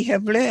what we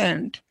have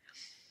learned.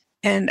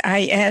 And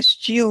I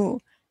asked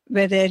you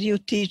whether you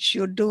teach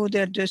your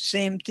daughter the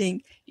same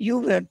thing you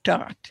were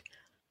taught,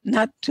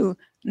 not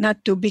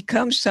to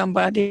become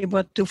somebody,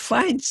 but to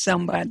find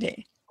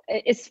somebody.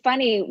 It's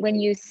funny when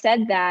you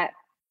said that,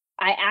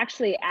 I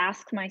actually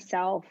asked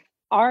myself,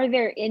 are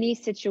there any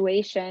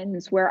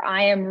situations where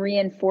I am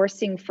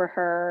reinforcing for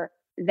her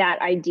that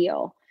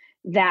ideal,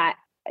 that,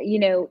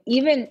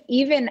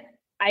 even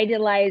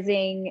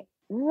idolizing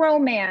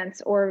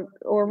romance or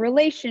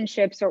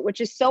relationships, or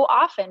which is so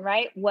often,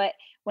 right?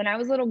 When I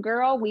was a little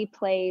girl, we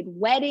played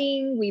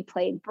wedding, we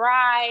played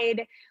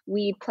bride,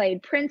 we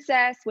played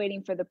princess,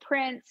 waiting for the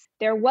prince.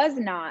 There was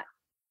not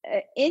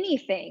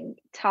anything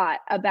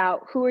taught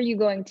about who are you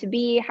going to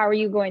be, how are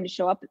you going to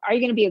show up, are you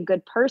going to be a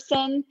good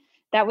person?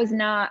 That was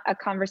not a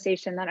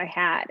conversation that I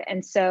had.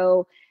 And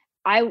so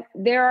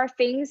there are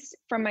things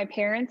from my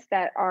parents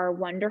that are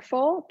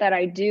wonderful that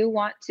I do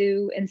want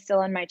to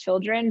instill in my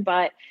children,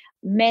 but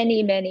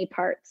many, many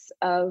parts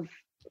of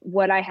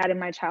what I had in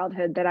my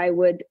childhood that I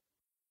would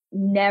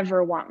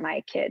never want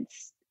my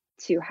kids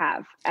to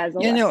have as a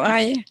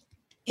lesson.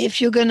 If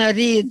you're going to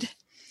read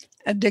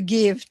The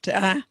Gift,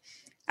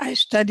 I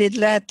studied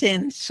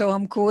Latin, so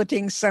I'm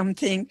quoting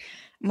something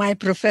my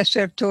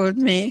professor told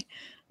me,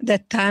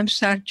 that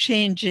times are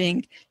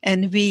changing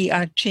and we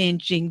are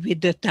changing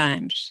with the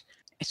times.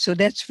 So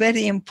that's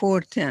very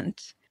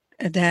important,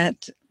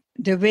 that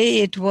the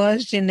way it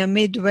was in the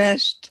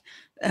Midwest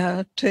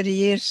 30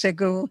 years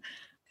ago,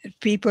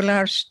 people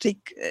are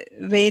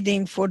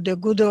waiting for the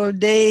good old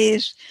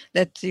days,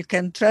 that you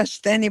can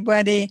trust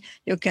anybody,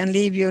 you can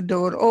leave your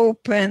door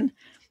open,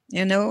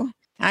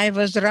 I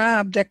was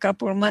robbed a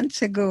couple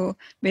months ago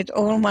with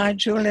all my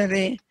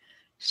jewelry.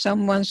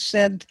 Someone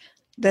said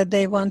that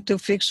they want to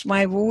fix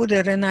my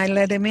water, and I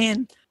let them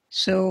in.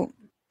 So,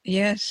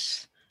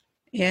 yes.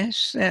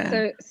 So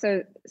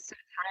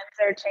times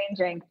are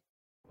changing.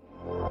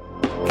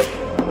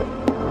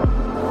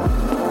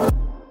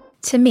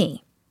 To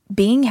me,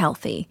 being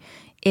healthy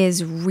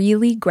is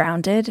really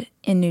grounded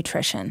in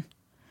nutrition.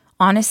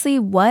 Honestly,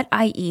 what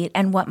I eat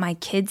and what my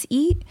kids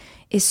eat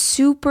is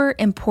super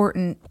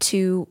important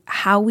to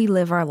how we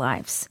live our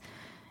lives.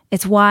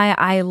 It's why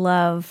I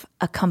love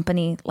a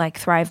company like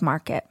Thrive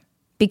Market,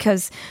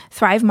 because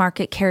Thrive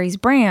Market carries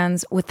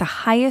brands with the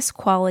highest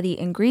quality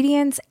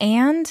ingredients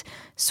and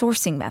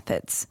sourcing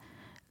methods.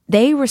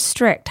 They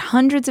restrict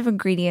hundreds of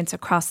ingredients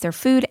across their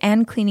food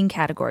and cleaning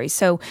categories.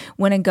 So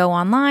when I go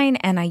online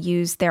and I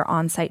use their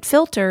on-site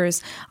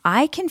filters,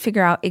 I can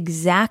figure out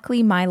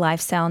exactly my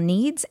lifestyle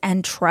needs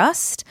and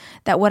trust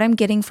that what I'm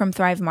getting from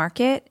Thrive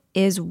Market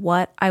is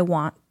what I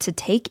want to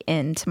take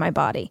into my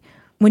body.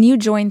 When you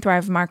join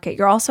Thrive Market,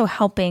 you're also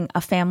helping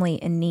a family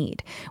in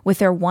need with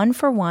their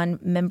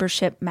 1-for-1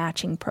 membership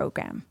matching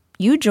program.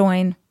 You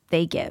join,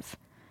 they give.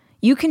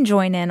 You can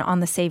join in on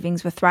the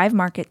savings with Thrive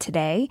Market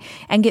today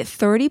and get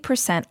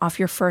 30% off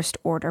your first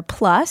order,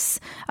 plus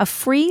a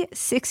free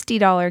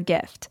 $60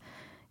 gift.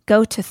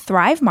 Go to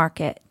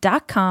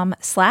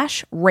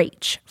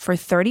thrivemarket.com/rach for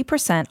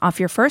 30% off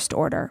your first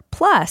order,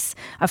 plus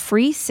a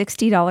free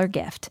 $60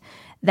 gift.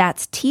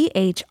 That's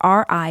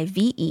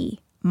THRIVE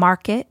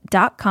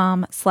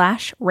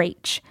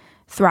market.com/rach.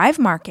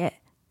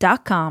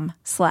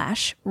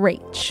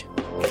 thrivemarket.com/rach.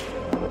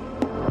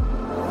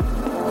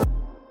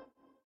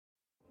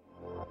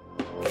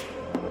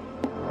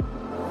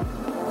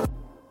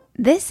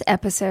 This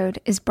episode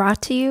is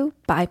brought to you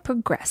by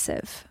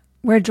Progressive,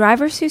 where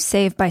drivers who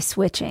save by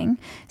switching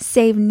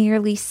save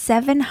nearly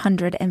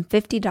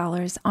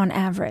 $750 on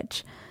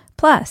average.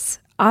 Plus,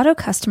 auto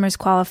customers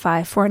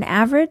qualify for an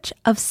average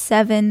of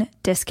 7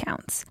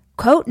 discounts.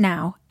 Quote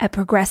now at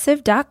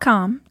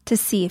progressive.com to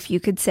see if you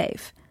could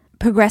save.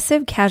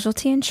 Progressive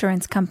Casualty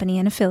Insurance Company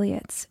and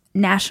Affiliates.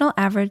 National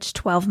average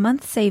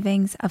 12-month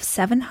savings of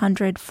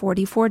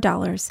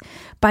 $744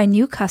 by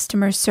new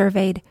customers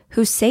surveyed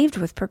who saved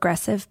with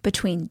Progressive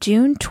between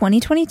June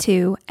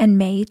 2022 and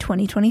May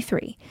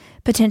 2023.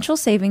 Potential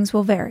savings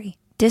will vary.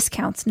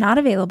 Discounts not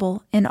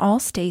available in all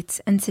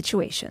states and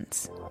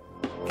situations.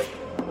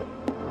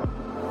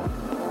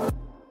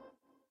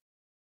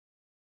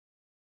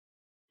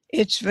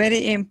 It's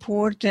very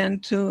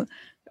important to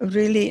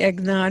really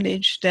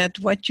acknowledge that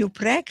what you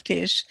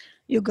practice,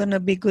 you're going to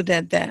be good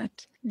at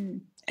that.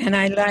 And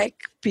I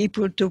like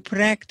people to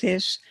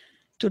practice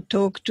to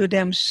talk to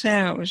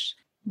themselves,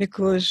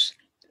 because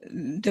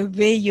the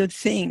way you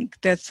think,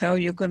 that's how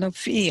you're going to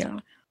feel.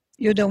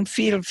 You don't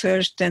feel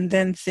first and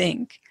then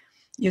think.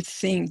 You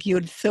think.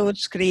 Your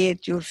thoughts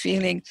create your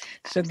feelings.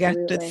 So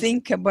Absolutely. got to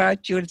think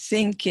about your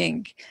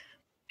thinking.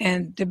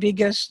 And the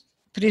biggest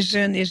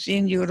prison is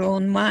in your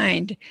own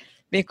mind,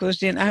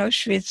 because in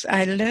Auschwitz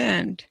I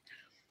learned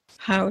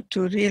how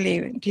to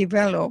really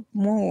develop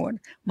more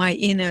my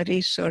inner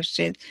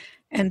resources.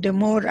 And the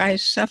more I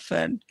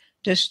suffered,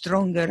 the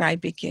stronger I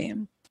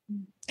became.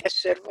 A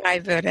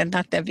survivor and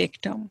not a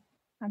victim.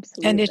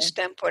 Absolutely. And it's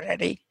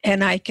temporary,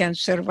 and I can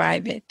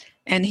survive it.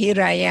 And here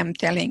I am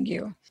telling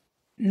you,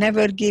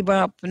 never give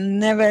up,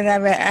 never,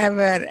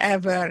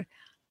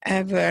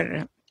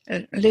 ever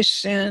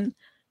listen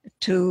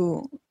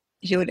to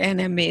your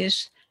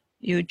enemies.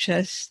 You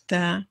just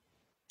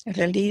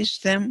release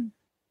them,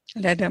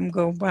 let them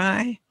go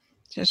by,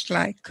 just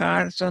like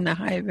cars on a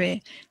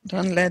highway.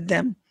 Don't let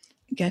them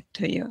get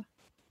to you.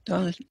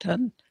 Don't,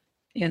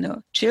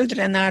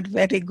 children are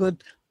very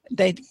good.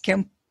 They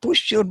can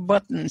push your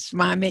buttons,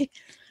 mommy,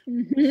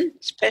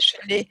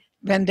 especially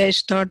when they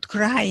start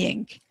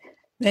crying.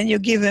 Then you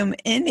give them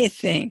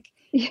anything.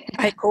 Yeah.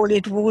 I call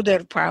it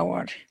water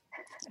power.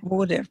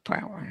 Water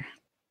power.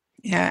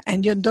 Yeah,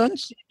 and you don't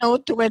say no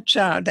to a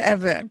child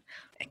ever.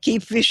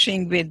 Keep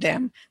wishing with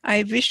them.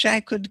 I wish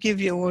I could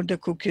give you all the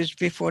cookies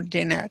before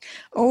dinner.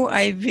 Oh,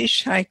 I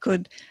wish I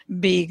could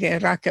be a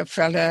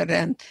Rockefeller,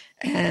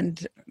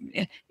 and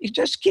you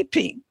just keep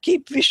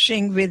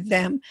wishing with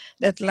them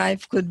that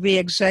life could be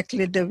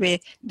exactly the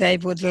way they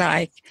would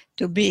like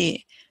to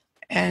be.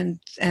 And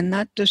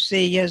not to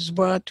say, yes,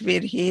 but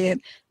we're here.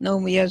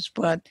 No, yes,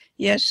 but.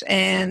 Yes,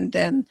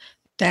 and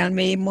tell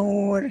me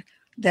more,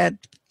 that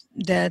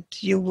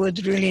you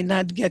would really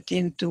not get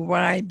into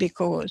why,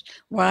 because.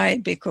 You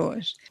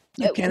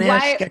can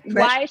ask a question.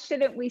 Why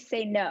shouldn't we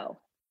say no?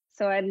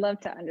 So I'd love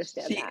to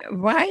understand that.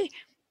 Why?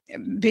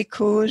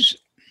 Because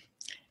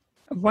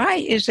why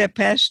is a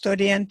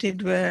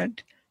past-oriented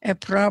word, a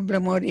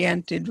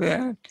problem-oriented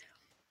word?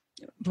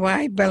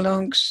 Why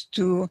belongs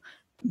to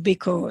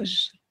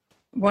because.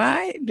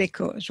 Why?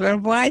 Because. Well,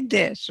 why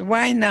this?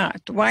 Why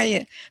not?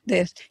 Why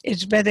this?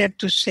 It's better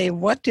to say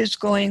what is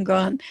going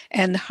on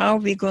and how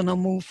we're going to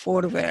move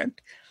forward.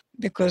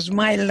 Because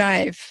my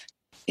life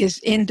is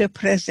in the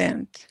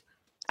present.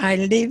 I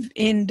live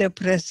in the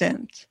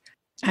present.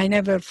 I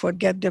never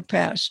forget the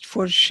past,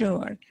 for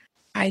sure.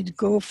 I'd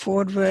go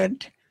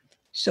forward.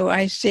 So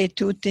I say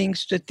two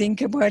things: to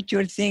think about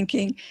your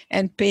thinking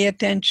and pay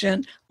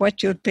attention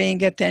what you're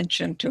paying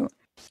attention to.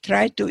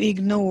 Try to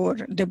ignore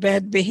the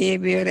bad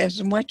behavior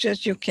as much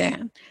as you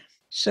can.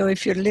 So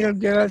if your little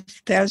girl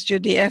tells you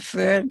the F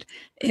word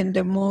in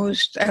the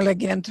most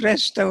elegant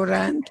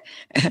restaurant,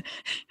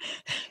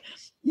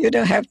 you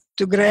don't have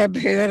to grab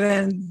her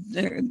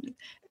and,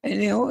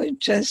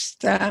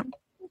 just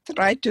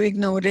try to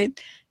ignore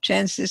it.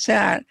 Chances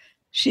are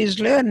she's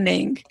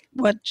learning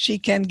what she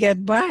can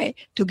get by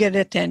to get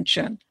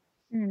attention.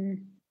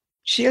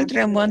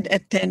 Children want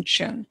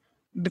attention.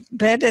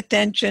 Bad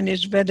attention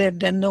is better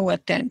than no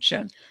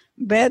attention.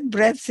 Bad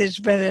breath is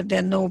better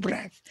than no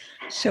breath.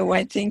 So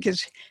I think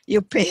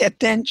you pay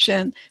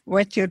attention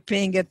what you're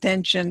paying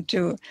attention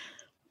to,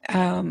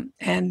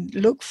 and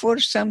look for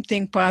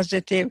something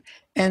positive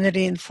and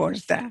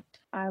reinforce that.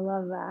 I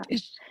love that.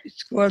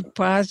 It's called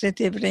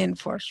positive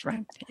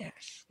reinforcement.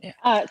 Yes.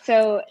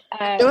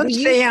 Don't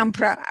say I'm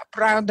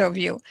proud of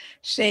you.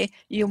 Say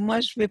you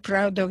must be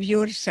proud of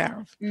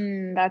yourself.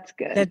 That's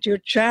good. That your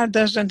child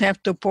doesn't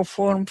have to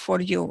perform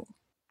for you.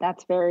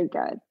 That's very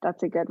good.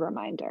 That's a good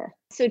reminder.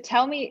 So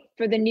tell me,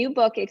 for the new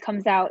book, it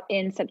comes out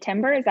in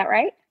September. Is that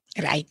right?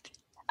 Right.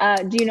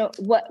 Do you know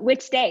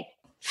which day?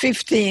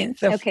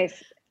 15th. Okay.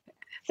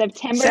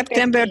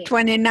 September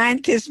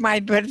 29th is my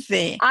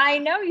birthday. I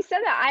know you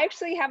said that. I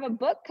actually have a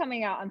book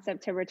coming out on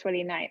September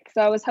 29th. So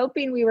I was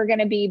hoping we were going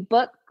to be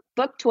book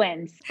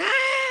twins.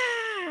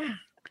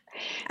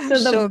 I'm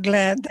so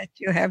glad that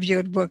you have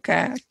your book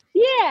out.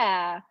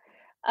 Yeah.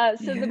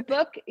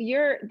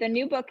 The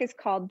new book is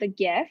called The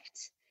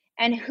Gift.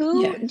 And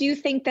who do you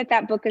think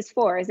that book is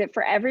for? Is it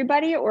for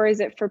everybody, or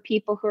is it for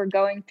people who are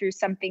going through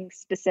something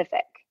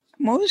specific?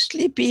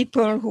 Mostly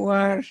people who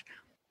are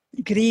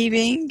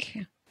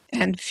grieving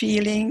and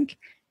feeling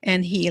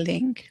and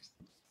healing.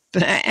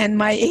 And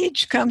my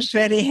age comes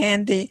very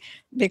handy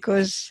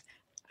because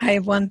I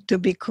want to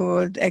be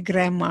called a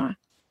grandma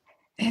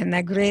and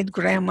a great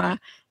grandma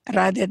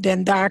rather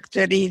than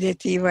Dr.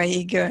 Edith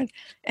Eger.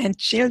 And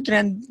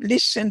children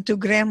listen to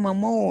grandma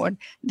more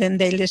than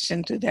they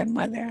listen to their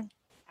mother.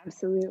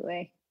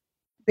 Absolutely.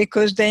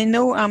 Because they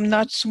know I'm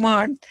not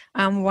smart,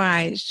 I'm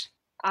wise.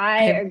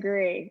 I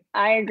agree.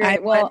 I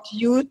want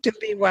you to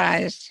be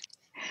wise.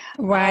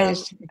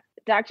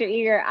 Dr.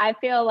 Eger, I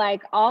feel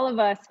like all of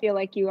us feel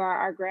like you are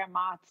our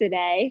grandma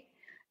today.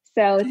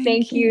 So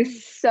thank you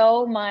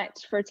so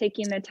much for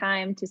taking the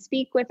time to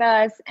speak with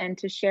us and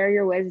to share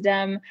your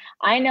wisdom.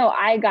 I know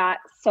I got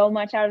so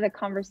much out of the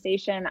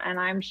conversation, and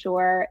I'm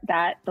sure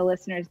that the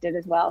listeners did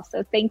as well.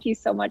 So thank you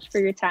so much for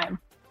your time.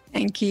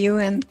 Thank you,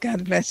 and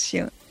God bless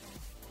you.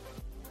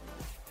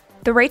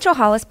 The Rachel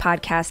Hollis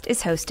podcast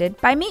is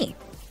hosted by me,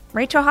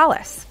 Rachel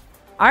Hollis.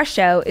 Our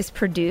show is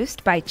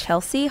produced by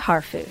Chelsea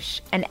Harfouche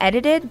and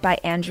edited by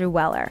Andrew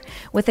Weller,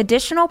 with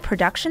additional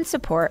production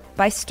support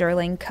by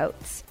Sterling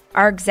Coates.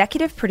 Our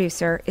executive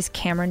producer is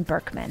Cameron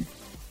Berkman.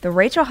 The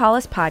Rachel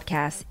Hollis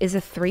podcast is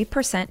a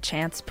 3%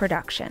 Chance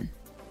production.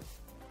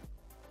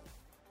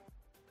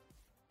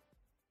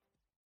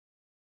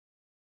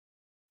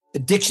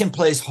 Addiction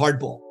plays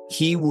hardball.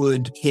 He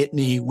would hit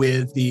me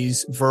with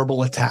these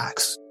verbal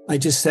attacks. I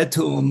just said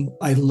to him,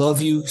 I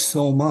love you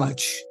so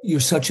much. You're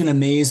such an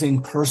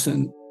amazing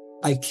person.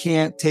 I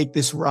can't take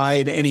this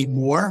ride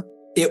anymore.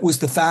 It was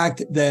the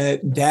fact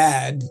that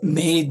Dad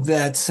made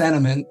that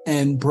sentiment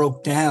and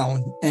broke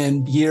down.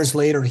 And years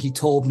later, he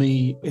told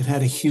me it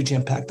had a huge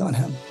impact on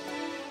him.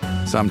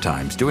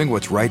 Sometimes doing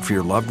what's right for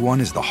your loved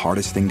one is the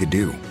hardest thing to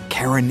do.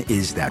 Karen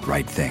is that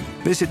right thing.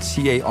 Visit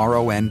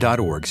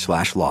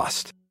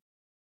caron.org/lost.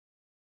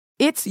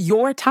 It's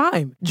your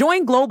time.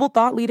 Join global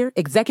thought leader,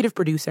 executive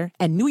producer,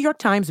 and New York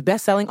Times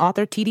bestselling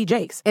author T.D.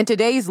 Jakes and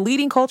today's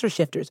leading culture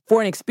shifters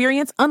for an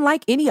experience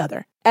unlike any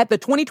other. At the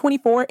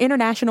 2024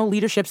 International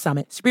Leadership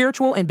Summit,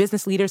 spiritual and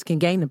business leaders can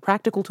gain the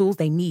practical tools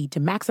they need to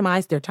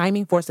maximize their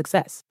timing for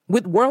success.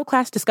 With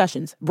world-class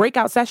discussions,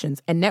 breakout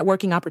sessions, and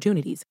networking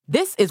opportunities,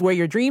 this is where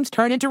your dreams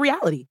turn into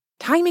reality.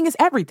 Timing is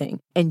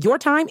everything, and your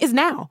time is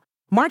now.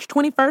 March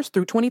 21st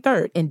through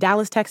 23rd in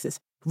Dallas, Texas.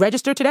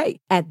 Register today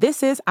at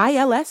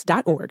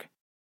thisisils.org.